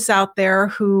hypnotherapists out there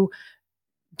who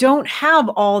don't have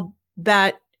all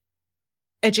that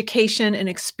education and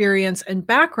experience and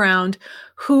background,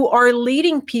 who are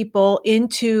leading people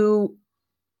into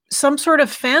some sort of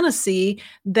fantasy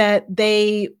that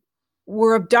they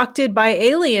were abducted by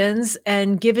aliens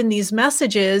and given these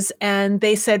messages. And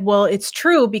they said, well, it's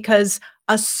true because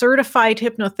a certified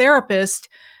hypnotherapist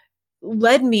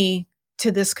led me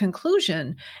to this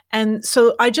conclusion. And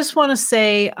so I just want to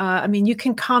say, I mean, you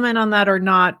can comment on that or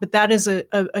not, but that is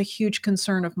a huge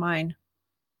concern of mine.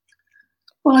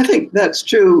 Well, I think that's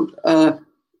true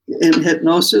in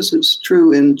hypnosis. It's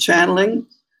true in channeling.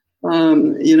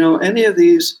 Any of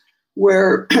these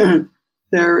where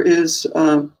there is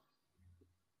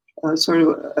sort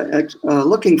of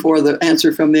looking for the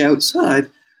answer from the outside,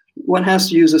 one has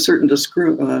to use a certain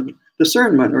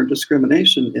discernment or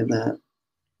discrimination in that.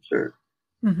 Sure.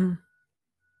 Mm-hmm.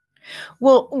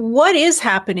 Well, what is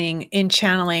happening in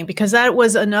channeling? Because that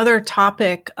was another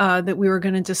topic that we were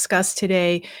going to discuss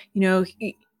today.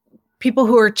 People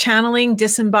who are channeling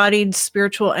disembodied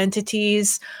spiritual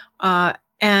entities,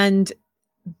 and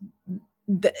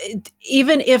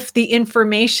even if the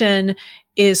information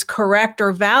is correct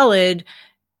or valid,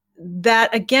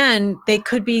 that again, they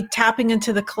could be tapping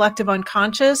into the collective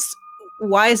unconscious.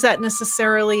 Why is that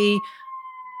necessarily,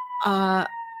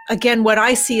 again, what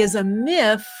I see as a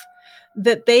myth,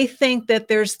 that they think that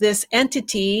there's this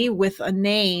entity with a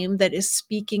name that is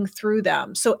speaking through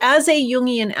them. So as a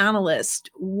Jungian analyst,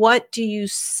 what do you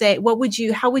say?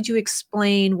 How would you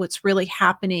explain what's really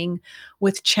happening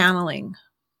with channeling?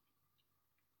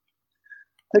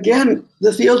 Again,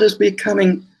 the field is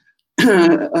becoming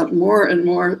more and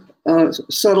more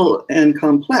subtle and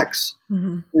complex.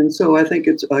 Mm-hmm. And so I think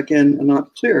it's, again,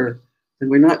 not clear. And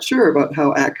we're not sure about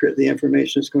how accurate the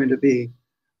information is going to be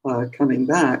coming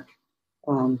back.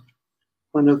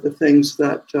 One of the things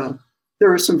that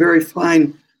there are some very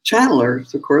fine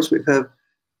channelers. Of course, we have,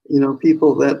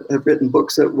 people that have written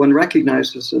books that one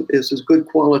recognizes is as good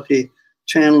quality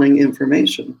channeling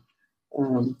information.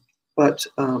 But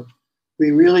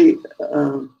we really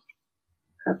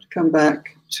have to come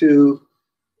back to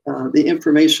the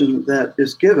information that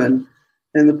is given,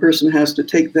 and the person has to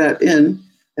take that in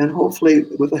and hopefully,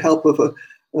 with the help of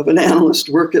an analyst,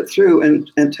 work it through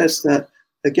and test that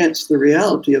against the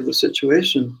reality of the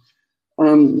situation.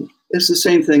 It's the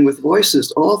same thing with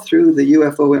voices. All through the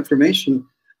UFO information,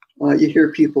 you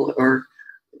hear people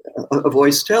a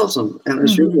voice tells them, and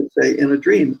as you would say, in a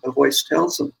dream, a voice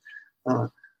tells them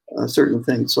certain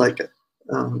things, like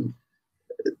in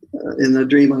the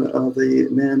dream of the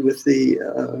man with the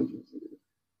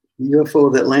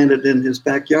UFO that landed in his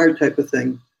backyard type of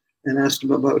thing, and asked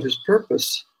him about his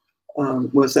purpose.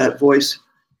 Was that voice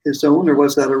his own, or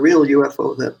was that a real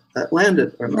UFO that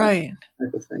landed, or not? Right.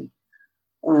 Type of thing.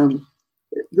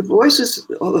 The voices,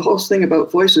 the whole thing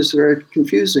about voices is very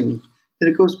confusing. And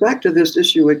it goes back to this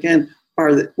issue again,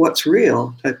 what's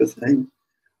real type of thing.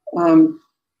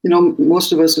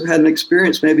 Most of us have had an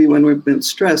experience maybe when we've been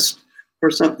stressed or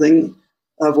something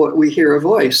of what we hear a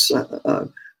voice.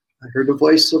 I heard a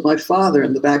voice of my father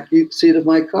in the back seat of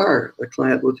my car, the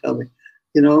client would tell me,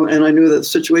 and I knew that the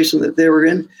situation that they were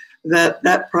in,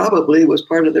 that probably was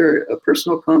part of their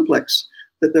personal complex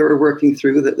that they were working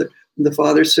through, that the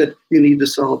father said, you need to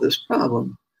solve this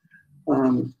problem.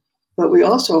 But we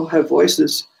also have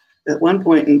voices. At one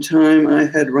point in time, I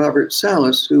had Robert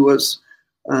Salas, who was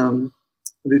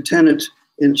lieutenant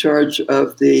in charge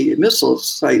of the missile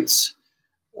sites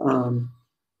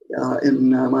in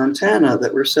Montana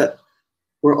that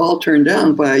were all turned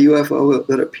down by a UFO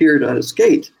that appeared at his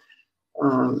gate.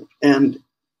 And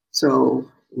so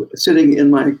sitting in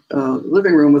my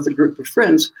living room with a group of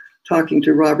friends talking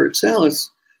to Robert Salas,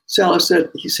 Salas said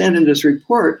he sent in his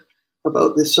report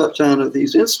about the shutdown of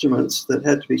these instruments that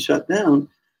had to be shut down,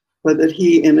 but that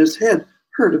he in his head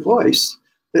heard a voice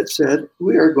that said,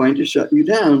 we are going to shut you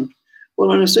down.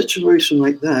 Well, in a situation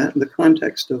like that, in the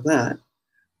context of that,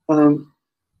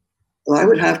 I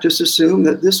would have to assume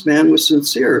that this man was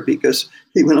sincere, because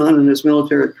he went on in his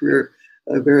military career,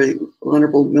 a very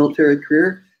honorable military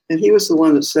career, and he was the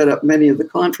one that set up many of the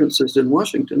conferences in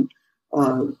Washington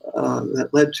that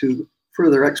led to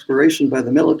further exploration by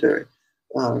the military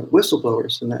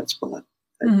whistleblowers in that spot.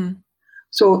 Mm-hmm.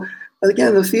 So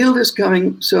again, the field is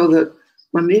coming so that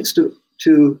one needs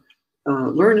to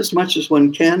learn as much as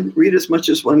one can, read as much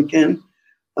as one can,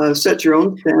 set your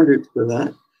own standards for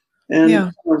that,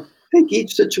 and take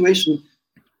each situation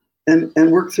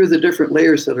and work through the different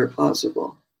layers that are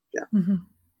possible. Yeah. Mm-hmm.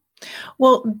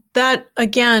 Well, that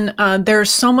again, there's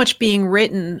so much being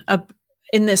written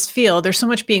in this field. There's so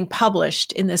much being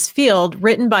published in this field,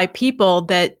 written by people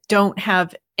that don't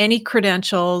have any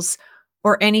credentials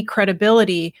or any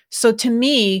credibility. So to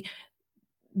me,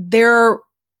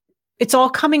 it's all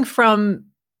coming from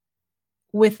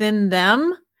within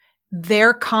them,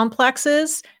 their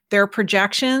complexes, their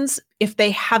projections, if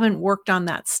they haven't worked on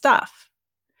that stuff.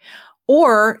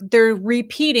 Or they're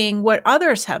repeating what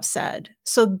others have said.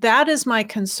 So that is my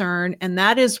concern. And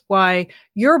that is why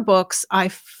your books, I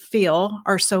feel,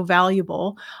 are so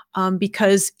valuable,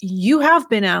 because you have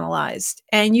been analyzed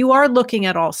and you are looking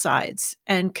at all sides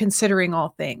and considering all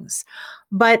things.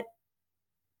 But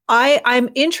I'm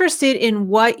interested in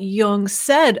what Jung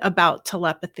said about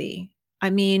telepathy. I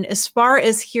mean, as far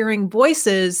as hearing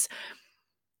voices,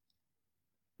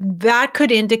 that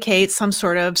could indicate some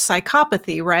sort of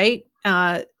psychopathy, right?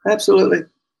 Absolutely.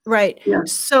 Right. Yeah.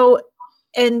 So,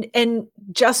 and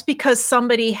just because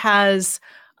somebody has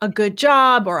a good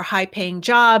job or a high-paying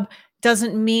job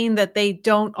doesn't mean that they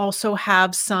don't also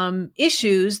have some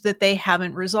issues that they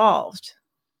haven't resolved.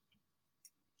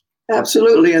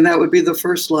 Absolutely. And that would be the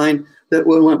first line that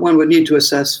one would need to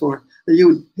assess for.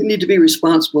 You need to be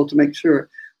responsible to make sure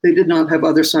they did not have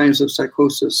other signs of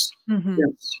psychosis. Mm-hmm.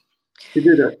 Yes, you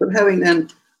do that. But having then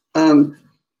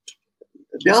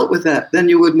dealt with that, then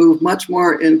you would move much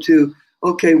more into,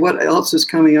 okay, what else is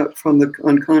coming up from the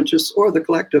unconscious or the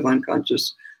collective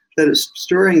unconscious that is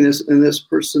stirring this in this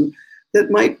person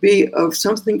that might be of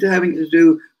something having to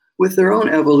do with their own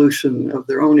evolution, of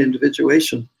their own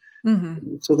individuation.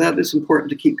 Mm-hmm. So that is important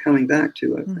to keep coming back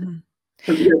to, I think. Mm-hmm.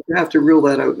 But you have to rule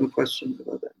that out, no question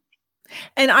about that.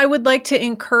 And I would like to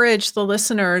encourage the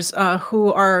listeners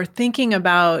who are thinking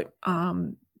about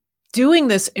doing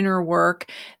this inner work,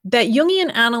 that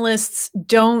Jungian analysts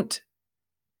don't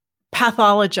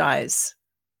pathologize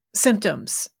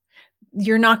symptoms.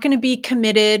 You're not going to be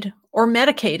committed or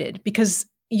medicated, because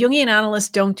Jungian analysts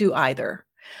don't do either.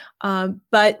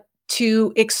 But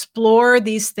to explore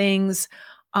these things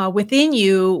within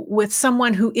you with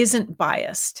someone who isn't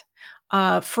biased.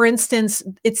 For instance,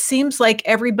 it seems like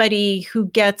everybody who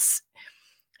gets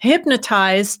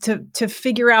hypnotized to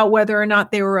figure out whether or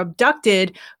not they were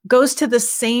abducted goes to the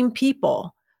same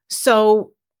people.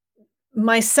 So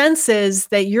my sense is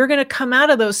that you're going to come out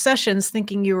of those sessions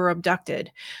thinking you were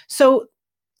abducted. So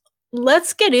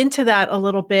let's get into that a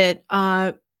little bit.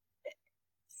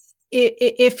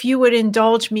 If you would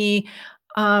indulge me,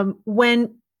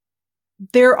 when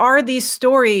there are these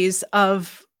stories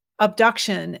of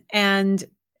abduction and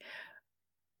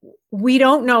we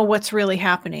don't know what's really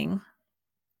happening.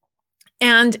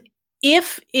 And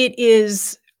if it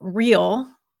is real,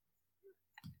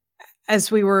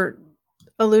 as we were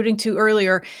alluding to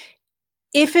earlier,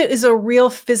 if it is a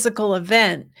real physical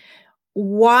event,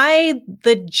 why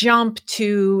the jump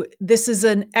to this is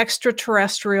an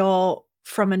extraterrestrial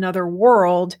from another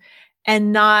world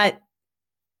and not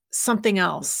something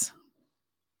else?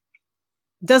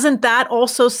 Doesn't that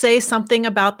also say something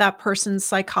about that person's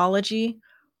psychology?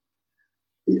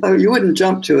 You wouldn't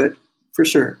jump to it, for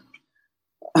sure.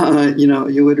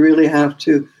 You would really have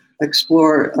to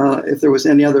explore if there was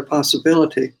any other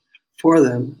possibility for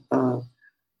them.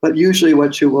 But usually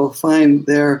what you will find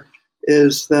there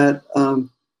is that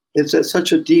it's at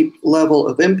such a deep level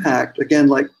of impact, again,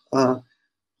 like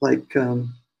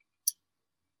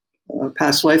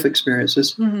past life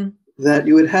experiences, mm-hmm. that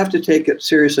you would have to take it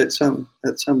seriously at some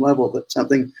level, that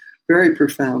something very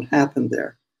profound happened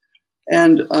there.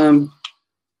 And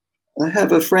I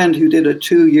have a friend who did a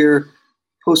 2-year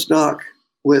postdoc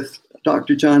with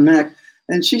Dr. John Mack,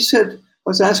 and she said, I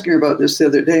was asking her about this the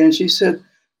other day, and she said,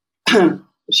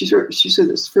 she said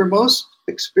this, for most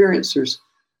experiencers,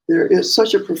 there is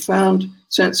such a profound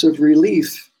sense of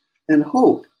relief and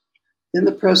hope in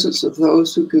the presence of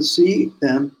those who can see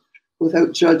them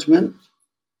without judgment,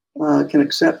 can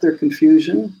accept their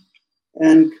confusion,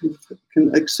 and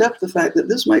can accept the fact that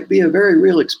this might be a very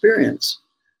real experience,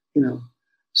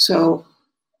 So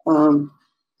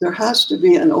there has to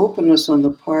be an openness on the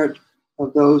part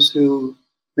of those who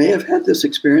may have had this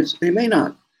experience, they may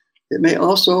not. It may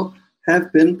also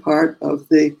have been part of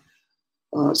the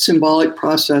symbolic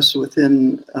process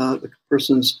within the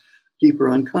person's deeper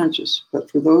unconscious. But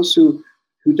for those who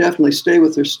definitely stay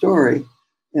with their story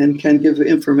and can give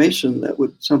information that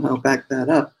would somehow back that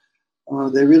up,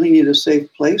 they really need a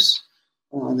safe place.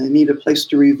 They need a place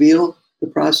to reveal the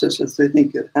process as they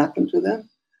think it happened to them.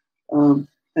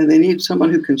 And they need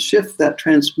someone who can shift that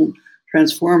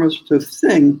transformative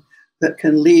thing that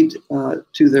can lead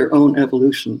to their own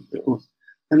evolution.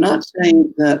 I'm not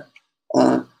saying that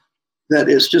that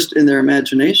is just in their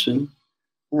imagination.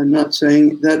 I'm not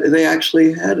saying that they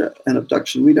actually had an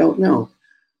abduction. We don't know.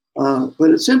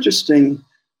 But it's interesting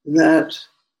that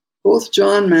both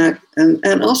John Mack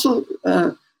and also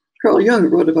Carl Jung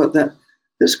wrote about that.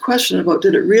 This question about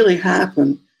did it really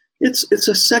happen, it's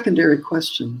a secondary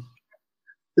question.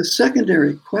 The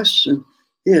secondary question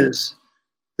is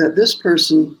that this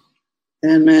person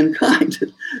and mankind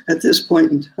at this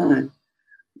point in time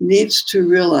needs to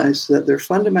realize that their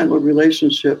fundamental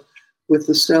relationship with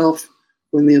the self,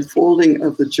 when the unfolding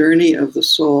of the journey of the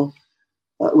soul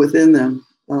within them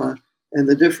and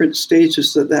the different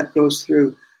stages that goes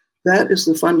through, that is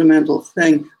the fundamental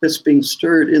thing that's being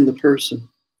stirred in the person.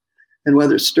 And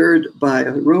whether it's stirred by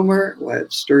a rumor, whether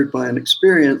it's stirred by an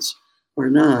experience or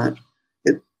not,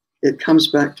 it comes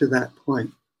back to that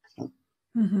point.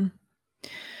 Mm-hmm.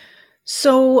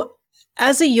 So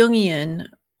as a Jungian,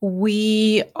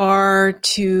 we are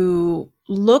to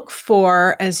look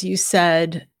for, as you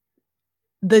said,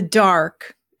 the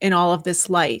dark in all of this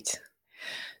light.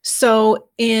 So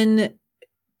in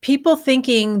people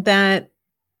thinking that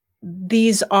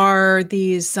these are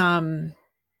these, and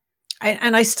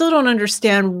I still don't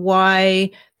understand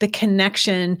why the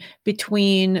connection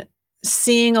between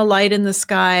seeing a light in the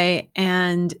sky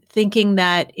and thinking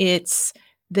that it's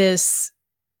this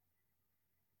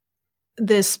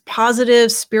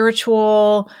positive,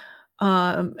 spiritual,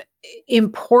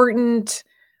 important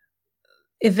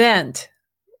event.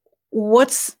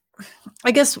 Let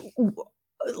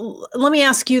me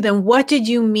ask you then, what did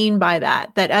you mean by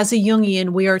that? That as a Jungian,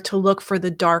 we are to look for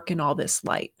the dark in all this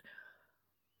light?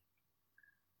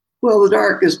 Well, the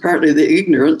dark is partly the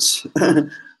ignorance,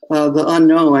 the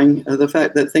unknowing, the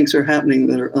fact that things are happening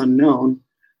that are unknown.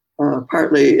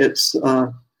 Partly it's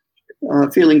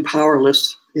feeling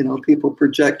powerless. People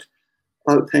project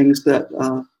out things that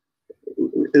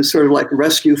is sort of like a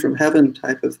rescue from heaven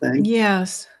type of thing.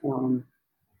 Yes.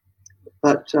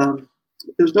 But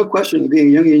there's no question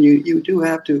being Jungian, you do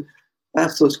have to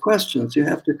ask those questions. You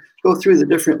have to go through the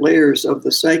different layers of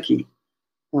the psyche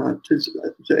to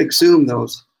exhume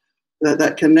those.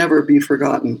 That can never be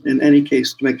forgotten in any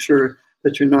case, to make sure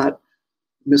that you're not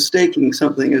mistaking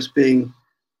something as being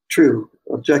true,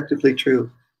 objectively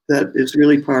true, that is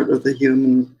really part of the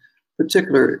human,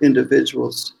 particular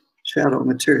individual's shadow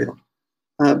material.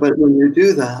 But when you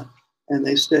do that, and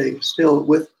they stay still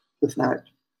with the fact,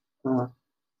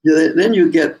 then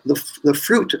you get the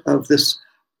fruit of this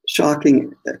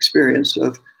shocking experience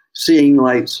of seeing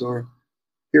lights or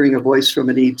hearing a voice from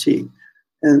an ET.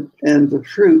 And the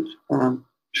fruit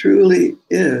truly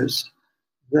is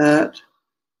that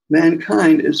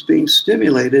mankind is being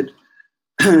stimulated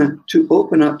to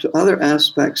open up to other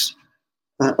aspects,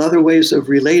 other ways of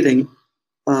relating,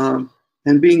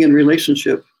 and being in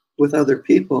relationship with other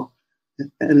people,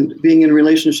 and being in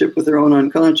relationship with their own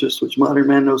unconscious, which modern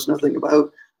man knows nothing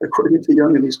about, according to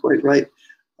Jung, and he's quite right,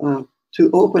 to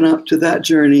open up to that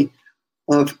journey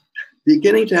of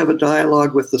beginning to have a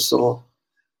dialogue with the soul,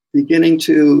 beginning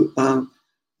to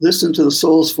listen to the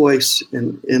soul's voice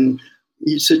in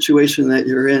each situation that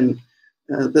you're in.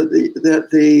 That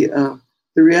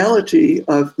the reality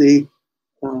of the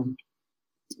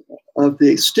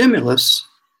stimulus,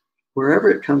 wherever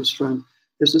it comes from,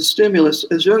 is a stimulus,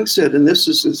 as Jung said, and this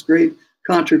is his great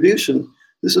contribution.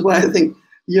 This is why I think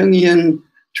Jungian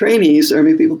trainees,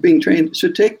 people being trained,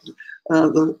 should take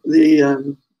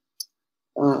the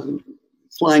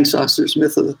flying saucers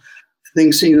myth of the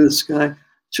thing seen in the sky,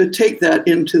 should take that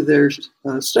into their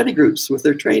study groups with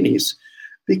their trainees,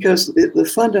 because the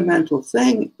fundamental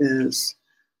thing is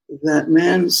that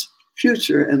man's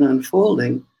future and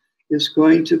unfolding is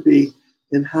going to be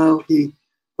in how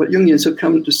what Jungians have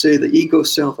come to say, the ego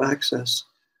self-access,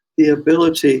 the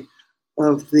ability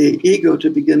of the ego to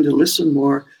begin to listen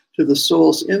more to the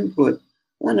soul's input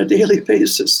on a daily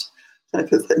basis,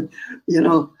 type of thing.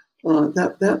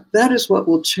 That is what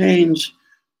will change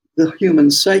the human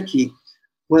psyche,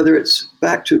 whether it's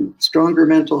back to stronger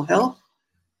mental health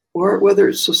or whether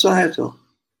it's societal.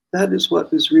 That is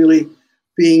what is really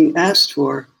being asked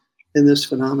for in this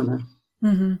phenomenon.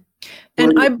 Mm-hmm.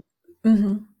 And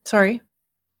Sorry.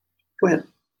 Go ahead.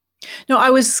 No, I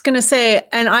was going to say,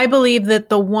 and I believe that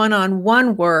the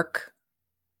one-on-one work,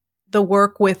 the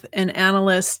work with an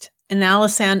analyst,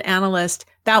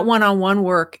 that one-on-one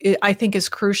work, I think is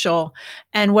crucial.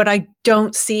 And what I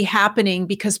don't see happening,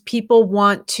 because people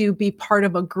want to be part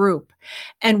of a group.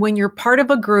 And when you're part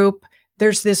of a group,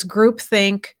 there's this group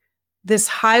think, this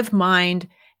hive mind,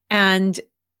 and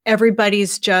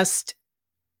everybody's just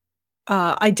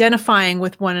identifying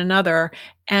with one another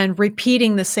and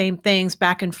repeating the same things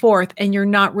back and forth. And you're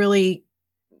not really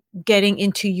getting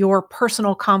into your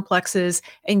personal complexes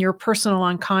and your personal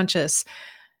unconscious.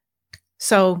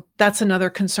 So that's another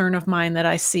concern of mine that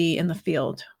I see in the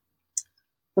field.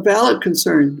 A valid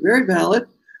concern, very valid.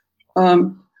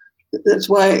 That's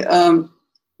why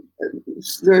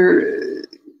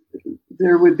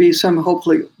there would be some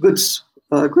hopefully good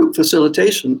group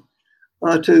facilitation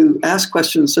to ask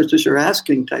questions such as you're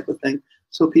asking, type of thing.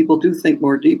 So people do think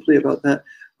more deeply about that.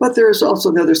 But there is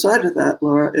also the other side of that,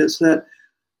 Laura, is that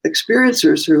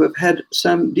experiencers who have had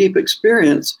some deep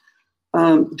experience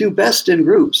do best in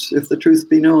groups, if the truth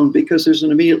be known, because there's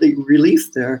an immediately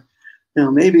relief there.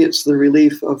 Now, maybe it's the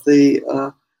relief of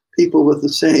the people with the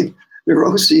same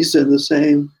neuroses and the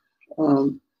same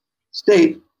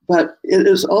state, but it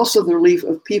is also the relief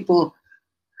of people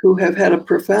who have had a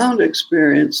profound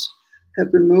experience,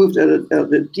 have been moved at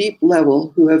a deep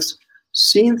level, who have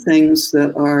seen things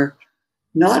that are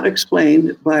not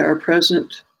explained by our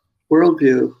present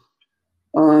worldview,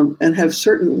 and have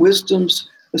certain wisdoms,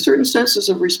 certain senses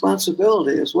of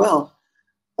responsibility as well.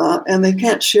 And they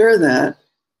can't share that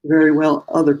very well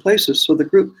other places. So the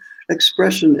group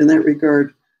expression in that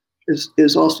regard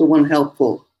is also one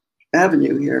helpful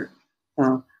avenue here.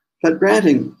 But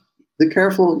granting the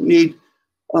careful need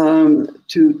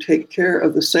to take care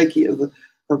of the psyche of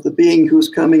the being who's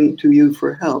coming to you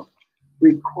for help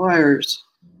requires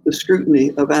the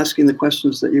scrutiny of asking the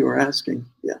questions that you are asking.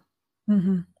 Yeah.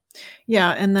 Mm-hmm.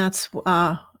 Yeah, and that's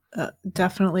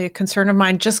definitely a concern of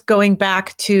mine. Just going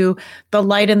back to the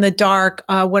light and the dark,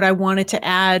 what I wanted to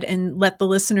add and let the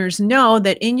listeners know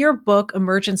that in your book,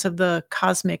 Emergence of the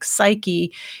Cosmic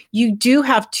Psyche, you do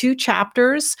have 2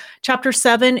 chapters. Chapter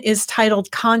 7 is titled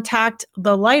Contact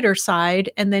the Lighter Side,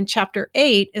 and then chapter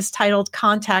 8 is titled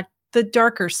Contact the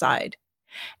Darker Side.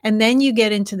 And then you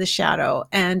get into the shadow.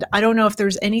 And I don't know if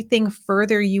there's anything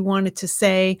further you wanted to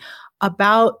say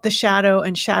about the shadow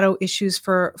and shadow issues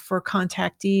for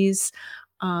contactees,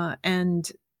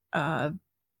 and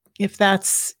if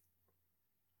that's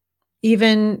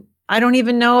even, I don't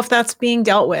even know if that's being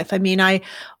dealt with. I mean,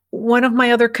 one of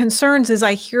my other concerns is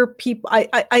I hear people,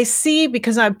 I see,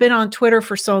 because I've been on Twitter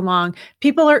for so long,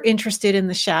 people are interested in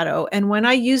the shadow. And when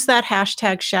I use that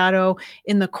hashtag shadow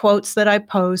in the quotes that I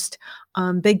post,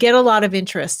 they get a lot of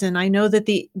interest. And I know that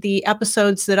the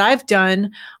episodes that I've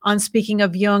done on Speaking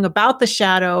of Jung about the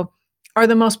shadow are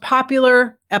the most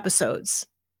popular episodes.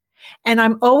 And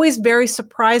I'm always very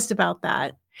surprised about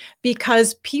that,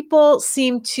 because people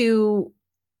seem to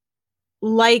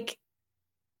like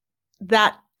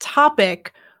that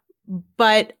topic,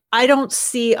 but I don't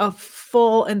see a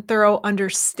full and thorough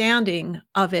understanding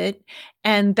of it.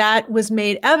 And that was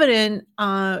made evident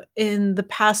in the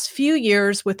past few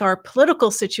years with our political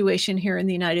situation here in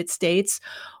the United States,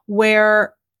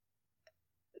 where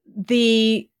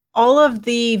all of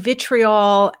the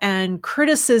vitriol and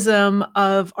criticism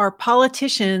of our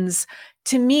politicians,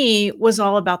 to me, was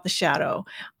all about the shadow,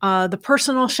 the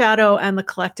personal shadow and the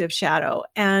collective shadow.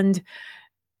 And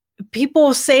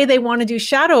people say they want to do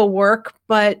shadow work,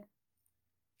 but,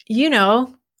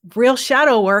 real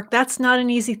shadow work, that's not an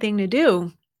easy thing to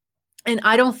do. And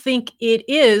I don't think it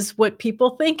is what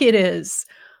people think it is.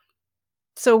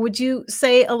 So would you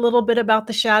say a little bit about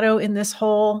the shadow in this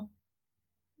whole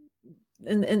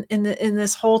in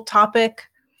this whole topic?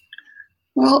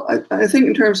 Well, I think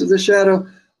in terms of the shadow,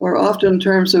 or often in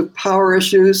terms of power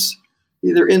issues,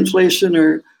 either inflation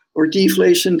or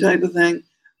deflation type of thing,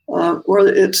 or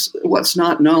it's what's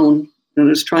not known and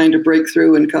is trying to break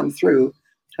through and come through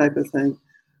type of thing.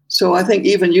 So I think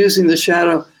even using the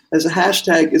shadow as a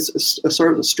hashtag is a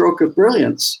sort of a stroke of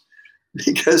brilliance,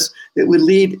 because it would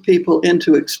lead people in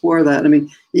to explore that. I mean,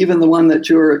 even the one that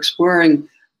you were exploring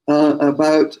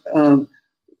about the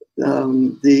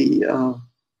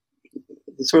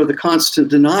sort of the constant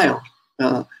denial,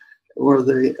 or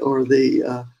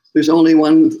the there's only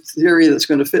one theory that's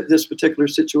going to fit this particular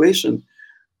situation,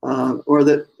 or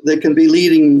that they can be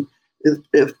leading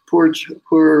if poor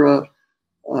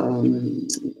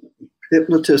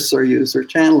hypnotists are used, or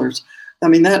channelers. I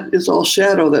mean, that is all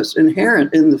shadow that's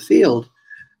inherent in the field.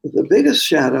 The biggest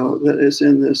shadow that is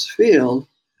in this field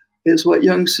is what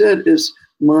Jung said is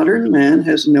modern man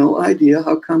has no idea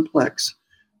how complex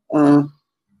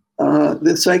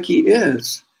the psyche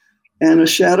is. And a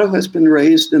shadow has been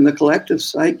raised in the collective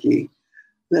psyche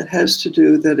that has to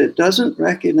do that it doesn't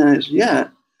recognize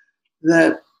yet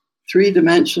that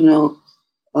three-dimensional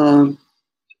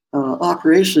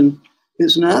operation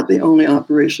is not the only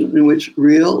operation in which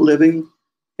real living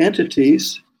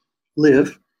entities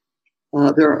live.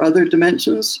 There are other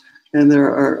dimensions, and there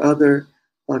are other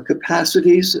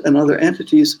capacities and other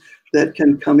entities that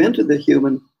can come into the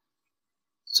human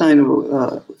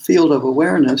field of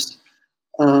awareness,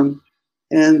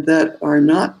 and that are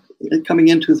not coming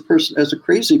into the person as a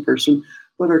crazy person,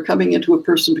 but are coming into a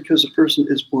person because a person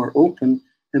is more open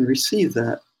and receive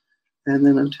that. And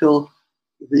then until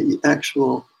the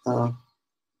actual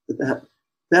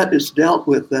that is dealt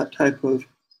with, that type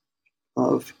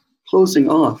of closing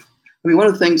off. I mean, one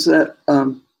of the things that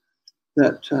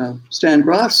Stan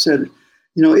Grof said,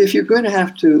 if you're going to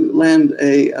have to land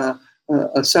a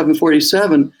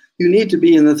 747, you need to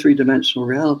be in the three-dimensional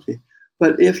reality.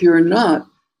 But if you're not,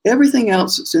 everything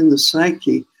else that's in the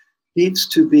psyche needs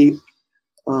to be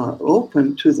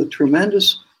open to the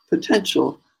tremendous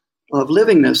potential of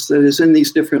livingness that is in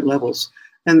these different levels.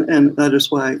 And that is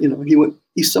why,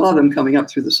 he saw them coming up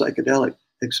through the psychedelic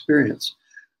experience.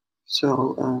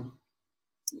 So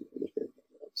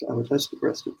I would just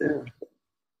rest it there.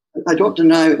 I don't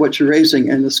deny what you're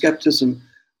raising, and the skepticism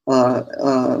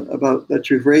about that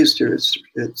you've raised here. It's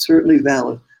certainly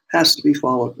valid, has to be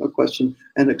followed, no question,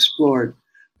 and explored.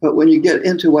 But when you get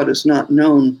into what is not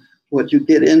known, what you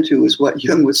get into is what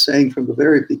Jung was saying from the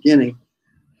very beginning,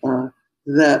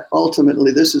 that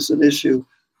ultimately this is an issue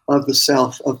of the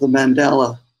self, of the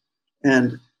mandala.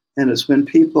 And it's when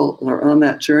people are on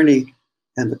that journey,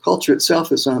 and the culture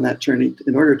itself is on that journey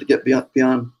in order to get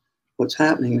beyond what's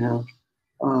happening now,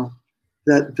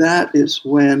 that is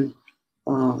when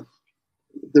the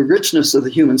richness of the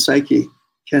human psyche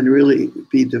can really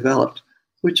be developed,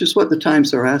 which is what the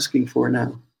times are asking for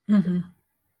now. Mm-hmm.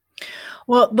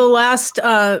 Well, the last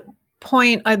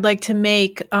point I'd like to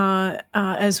make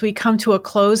as we come to a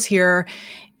close here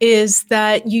is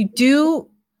that you do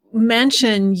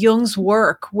mention Jung's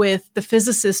work with the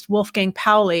physicist Wolfgang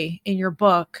Pauli in your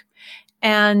book.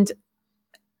 And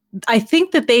I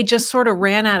think that they just sort of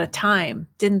ran out of time,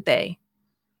 didn't they?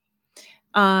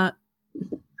 Well,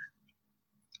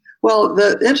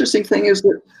 the interesting thing is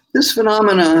that this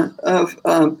phenomena of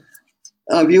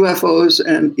UFOs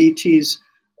and ETs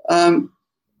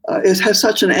it has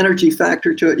such an energy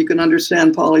factor to it. You can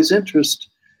understand Pauli's interest.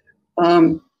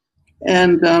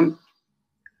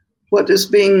 What is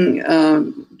being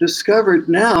discovered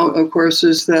now, of course,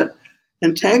 is that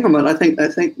entanglement. I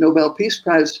think Nobel Peace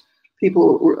Prize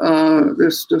people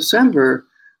this December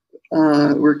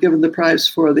were given the prize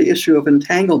for the issue of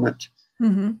entanglement.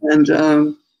 Mm-hmm. And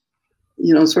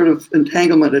sort of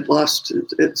entanglement had lost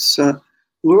its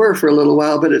lure for a little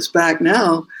while, but it's back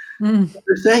now. Mm. What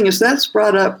they're saying is that's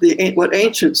brought up what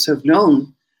ancients have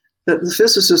known, that the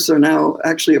physicists are now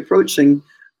actually approaching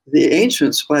the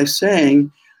ancients by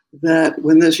saying that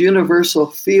when this universal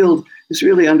field is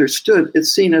really understood,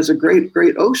 it's seen as a great,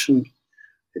 great ocean,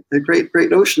 a great,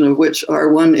 great ocean of which our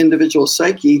one individual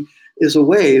psyche is a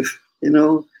wave,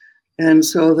 and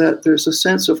so that there's a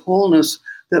sense of wholeness,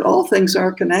 that all things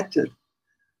are connected.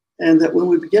 And that when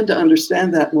we begin to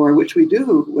understand that more, which we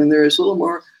do when there is a little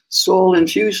more soul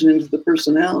infusion into the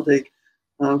personality,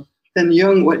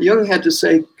 then what Jung had to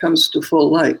say comes to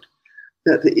full light,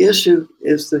 that the issue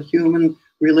is the human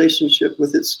relationship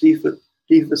with its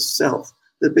deepest self,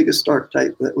 the biggest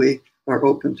archetype that we are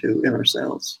open to in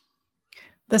ourselves.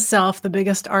 The self, the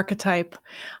biggest archetype.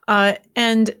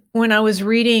 And when I was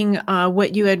reading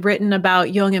what you had written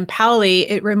about Jung and Pauli,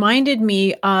 it reminded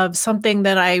me of something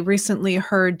that I recently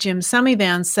heard Jim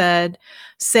Semivan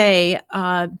say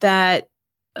that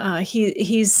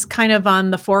he's kind of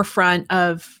on the forefront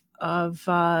of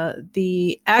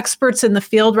the experts in the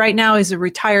field right now. He's a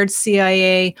retired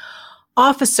CIA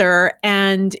officer,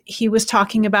 and he was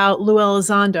talking about Lou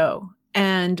Elizondo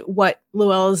and what Lou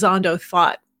Elizondo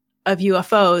thought of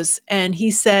UFOs. And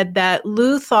he said that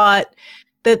Lou thought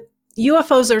that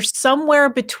UFOs are somewhere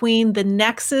between the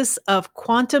nexus of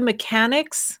quantum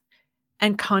mechanics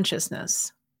and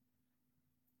consciousness.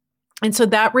 And so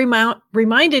that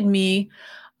reminded me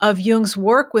of Jung's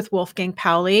work with Wolfgang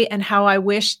Pauli, and how I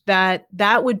wish that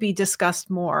would be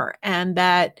discussed more, and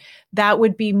that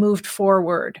would be moved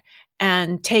forward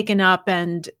and taken up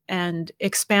and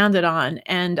expanded on.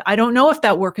 And I don't know if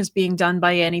that work is being done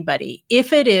by anybody.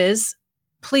 If it is,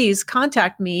 please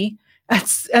contact me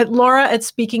at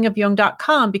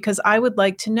Laura@speakingofjung.com, because I would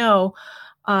like to know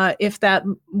if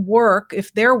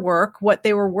their work, what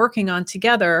they were working on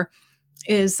together,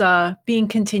 is being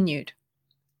continued.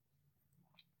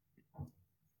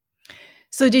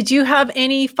 So did you have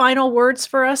any final words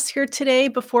for us here today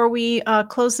before we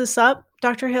close this up,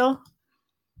 Dr. Hill?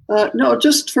 No,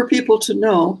 just for people to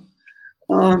know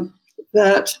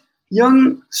that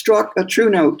Jung struck a true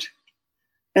note,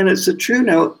 and it's a true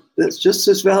note that's just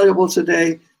as valuable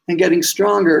today and getting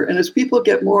stronger. And as people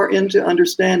get more into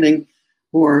understanding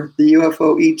more the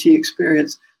UFO ET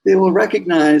experience, they will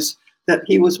recognize that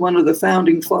he was one of the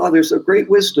founding fathers of great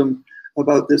wisdom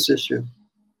about this issue.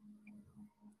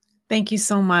 Thank you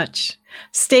so much.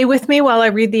 Stay with me while I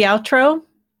read the outro.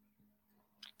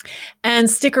 And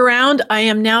stick around. I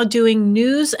am now doing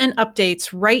news and updates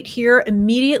right here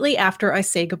immediately after I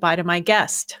say goodbye to my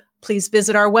guest. Please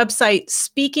visit our website,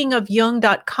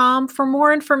 speakingofjung.com, for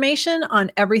more information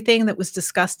on everything that was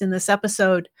discussed in this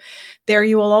episode. There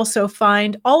you will also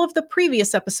find all of the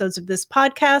previous episodes of this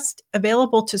podcast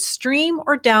available to stream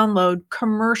or download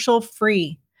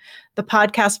commercial-free. The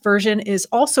podcast version is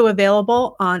also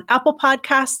available on Apple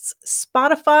Podcasts,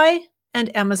 Spotify,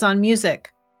 and Amazon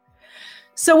Music.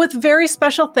 So with very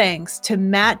special thanks to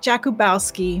Matt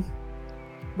Jakubowski,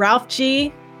 Ralph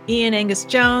G., Ian Angus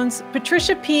Jones,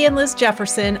 Patricia P., and Liz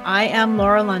Jefferson, I am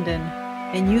Laura London,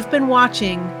 and you've been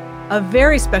watching a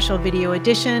very special video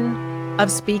edition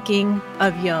of Speaking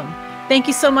of Jung. Thank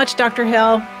you so much, Dr.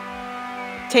 Hill.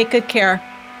 Take good care.